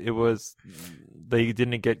was they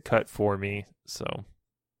didn't get cut for me, so.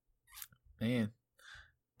 Man,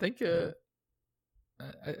 I think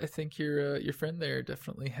your friend there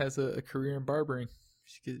definitely has a career in barbering.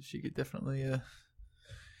 She could definitely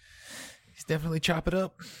chop it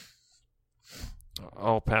up.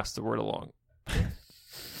 I'll pass the word along.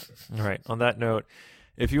 All right. On that note,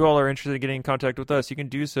 if you all are interested in getting in contact with us, you can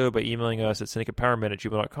do so by emailing us at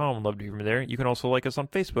cynicempowerment@gmail.com. We'd love to hear from there. You can also like us on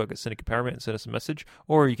Facebook at Cynic Empowerment and send us a message,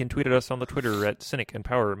 or you can tweet at us on the Twitter at Cynic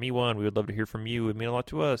Empower Me One. We would love to hear from you. It would mean a lot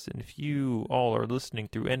to us. And if you all are listening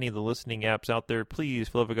through any of the listening apps out there, please,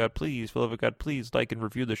 for the love of God, please like and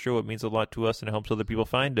review the show. It means a lot to us and it helps other people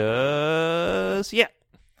find us. Yeah.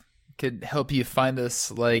 Could help you find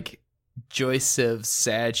us like Joseph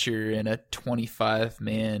Satcher in a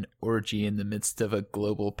 25-man orgy in the midst of a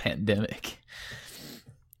global pandemic.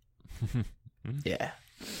 Yeah.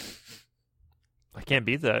 I can't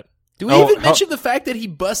beat that. Do we even mention the fact that he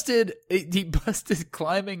busted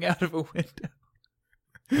climbing out of a window?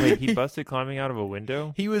 Wait, he busted climbing out of a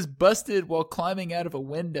window? He was busted while climbing out of a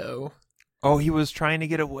window. Oh, he was trying to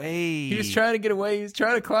get away. He was trying to get away. He was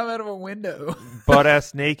trying to climb out of a window.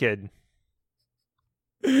 Butt-ass naked.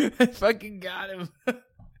 I fucking got him.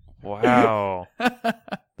 Wow.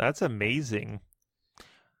 That's amazing.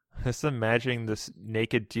 Just imagining this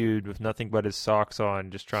naked dude with nothing but his socks on,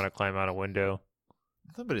 just trying to climb out a window.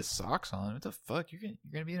 Nothing but his socks on. What the fuck? You're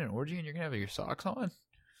gonna be in an orgy and you're gonna have your socks on?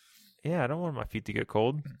 Yeah, I don't want my feet to get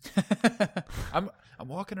cold. I'm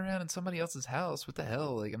walking around in somebody else's house. What the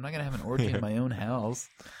hell? Like, I'm not gonna have an orgy in my own house.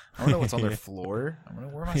 I don't know what's on their floor. I'm gonna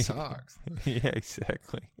wear my socks. Yeah,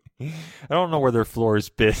 exactly. I don't know where their floor's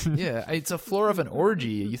been. Yeah, it's a floor of an orgy.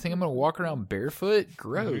 You think I'm gonna walk around barefoot?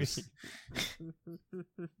 Gross.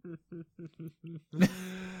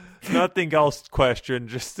 Nothing else questioned,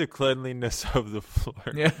 just the cleanliness of the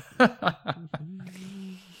floor. Yeah.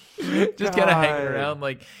 Just kind of hanging around,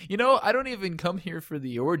 like, I don't even come here for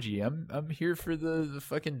the orgy. I'm here for the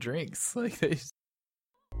fucking drinks. Like,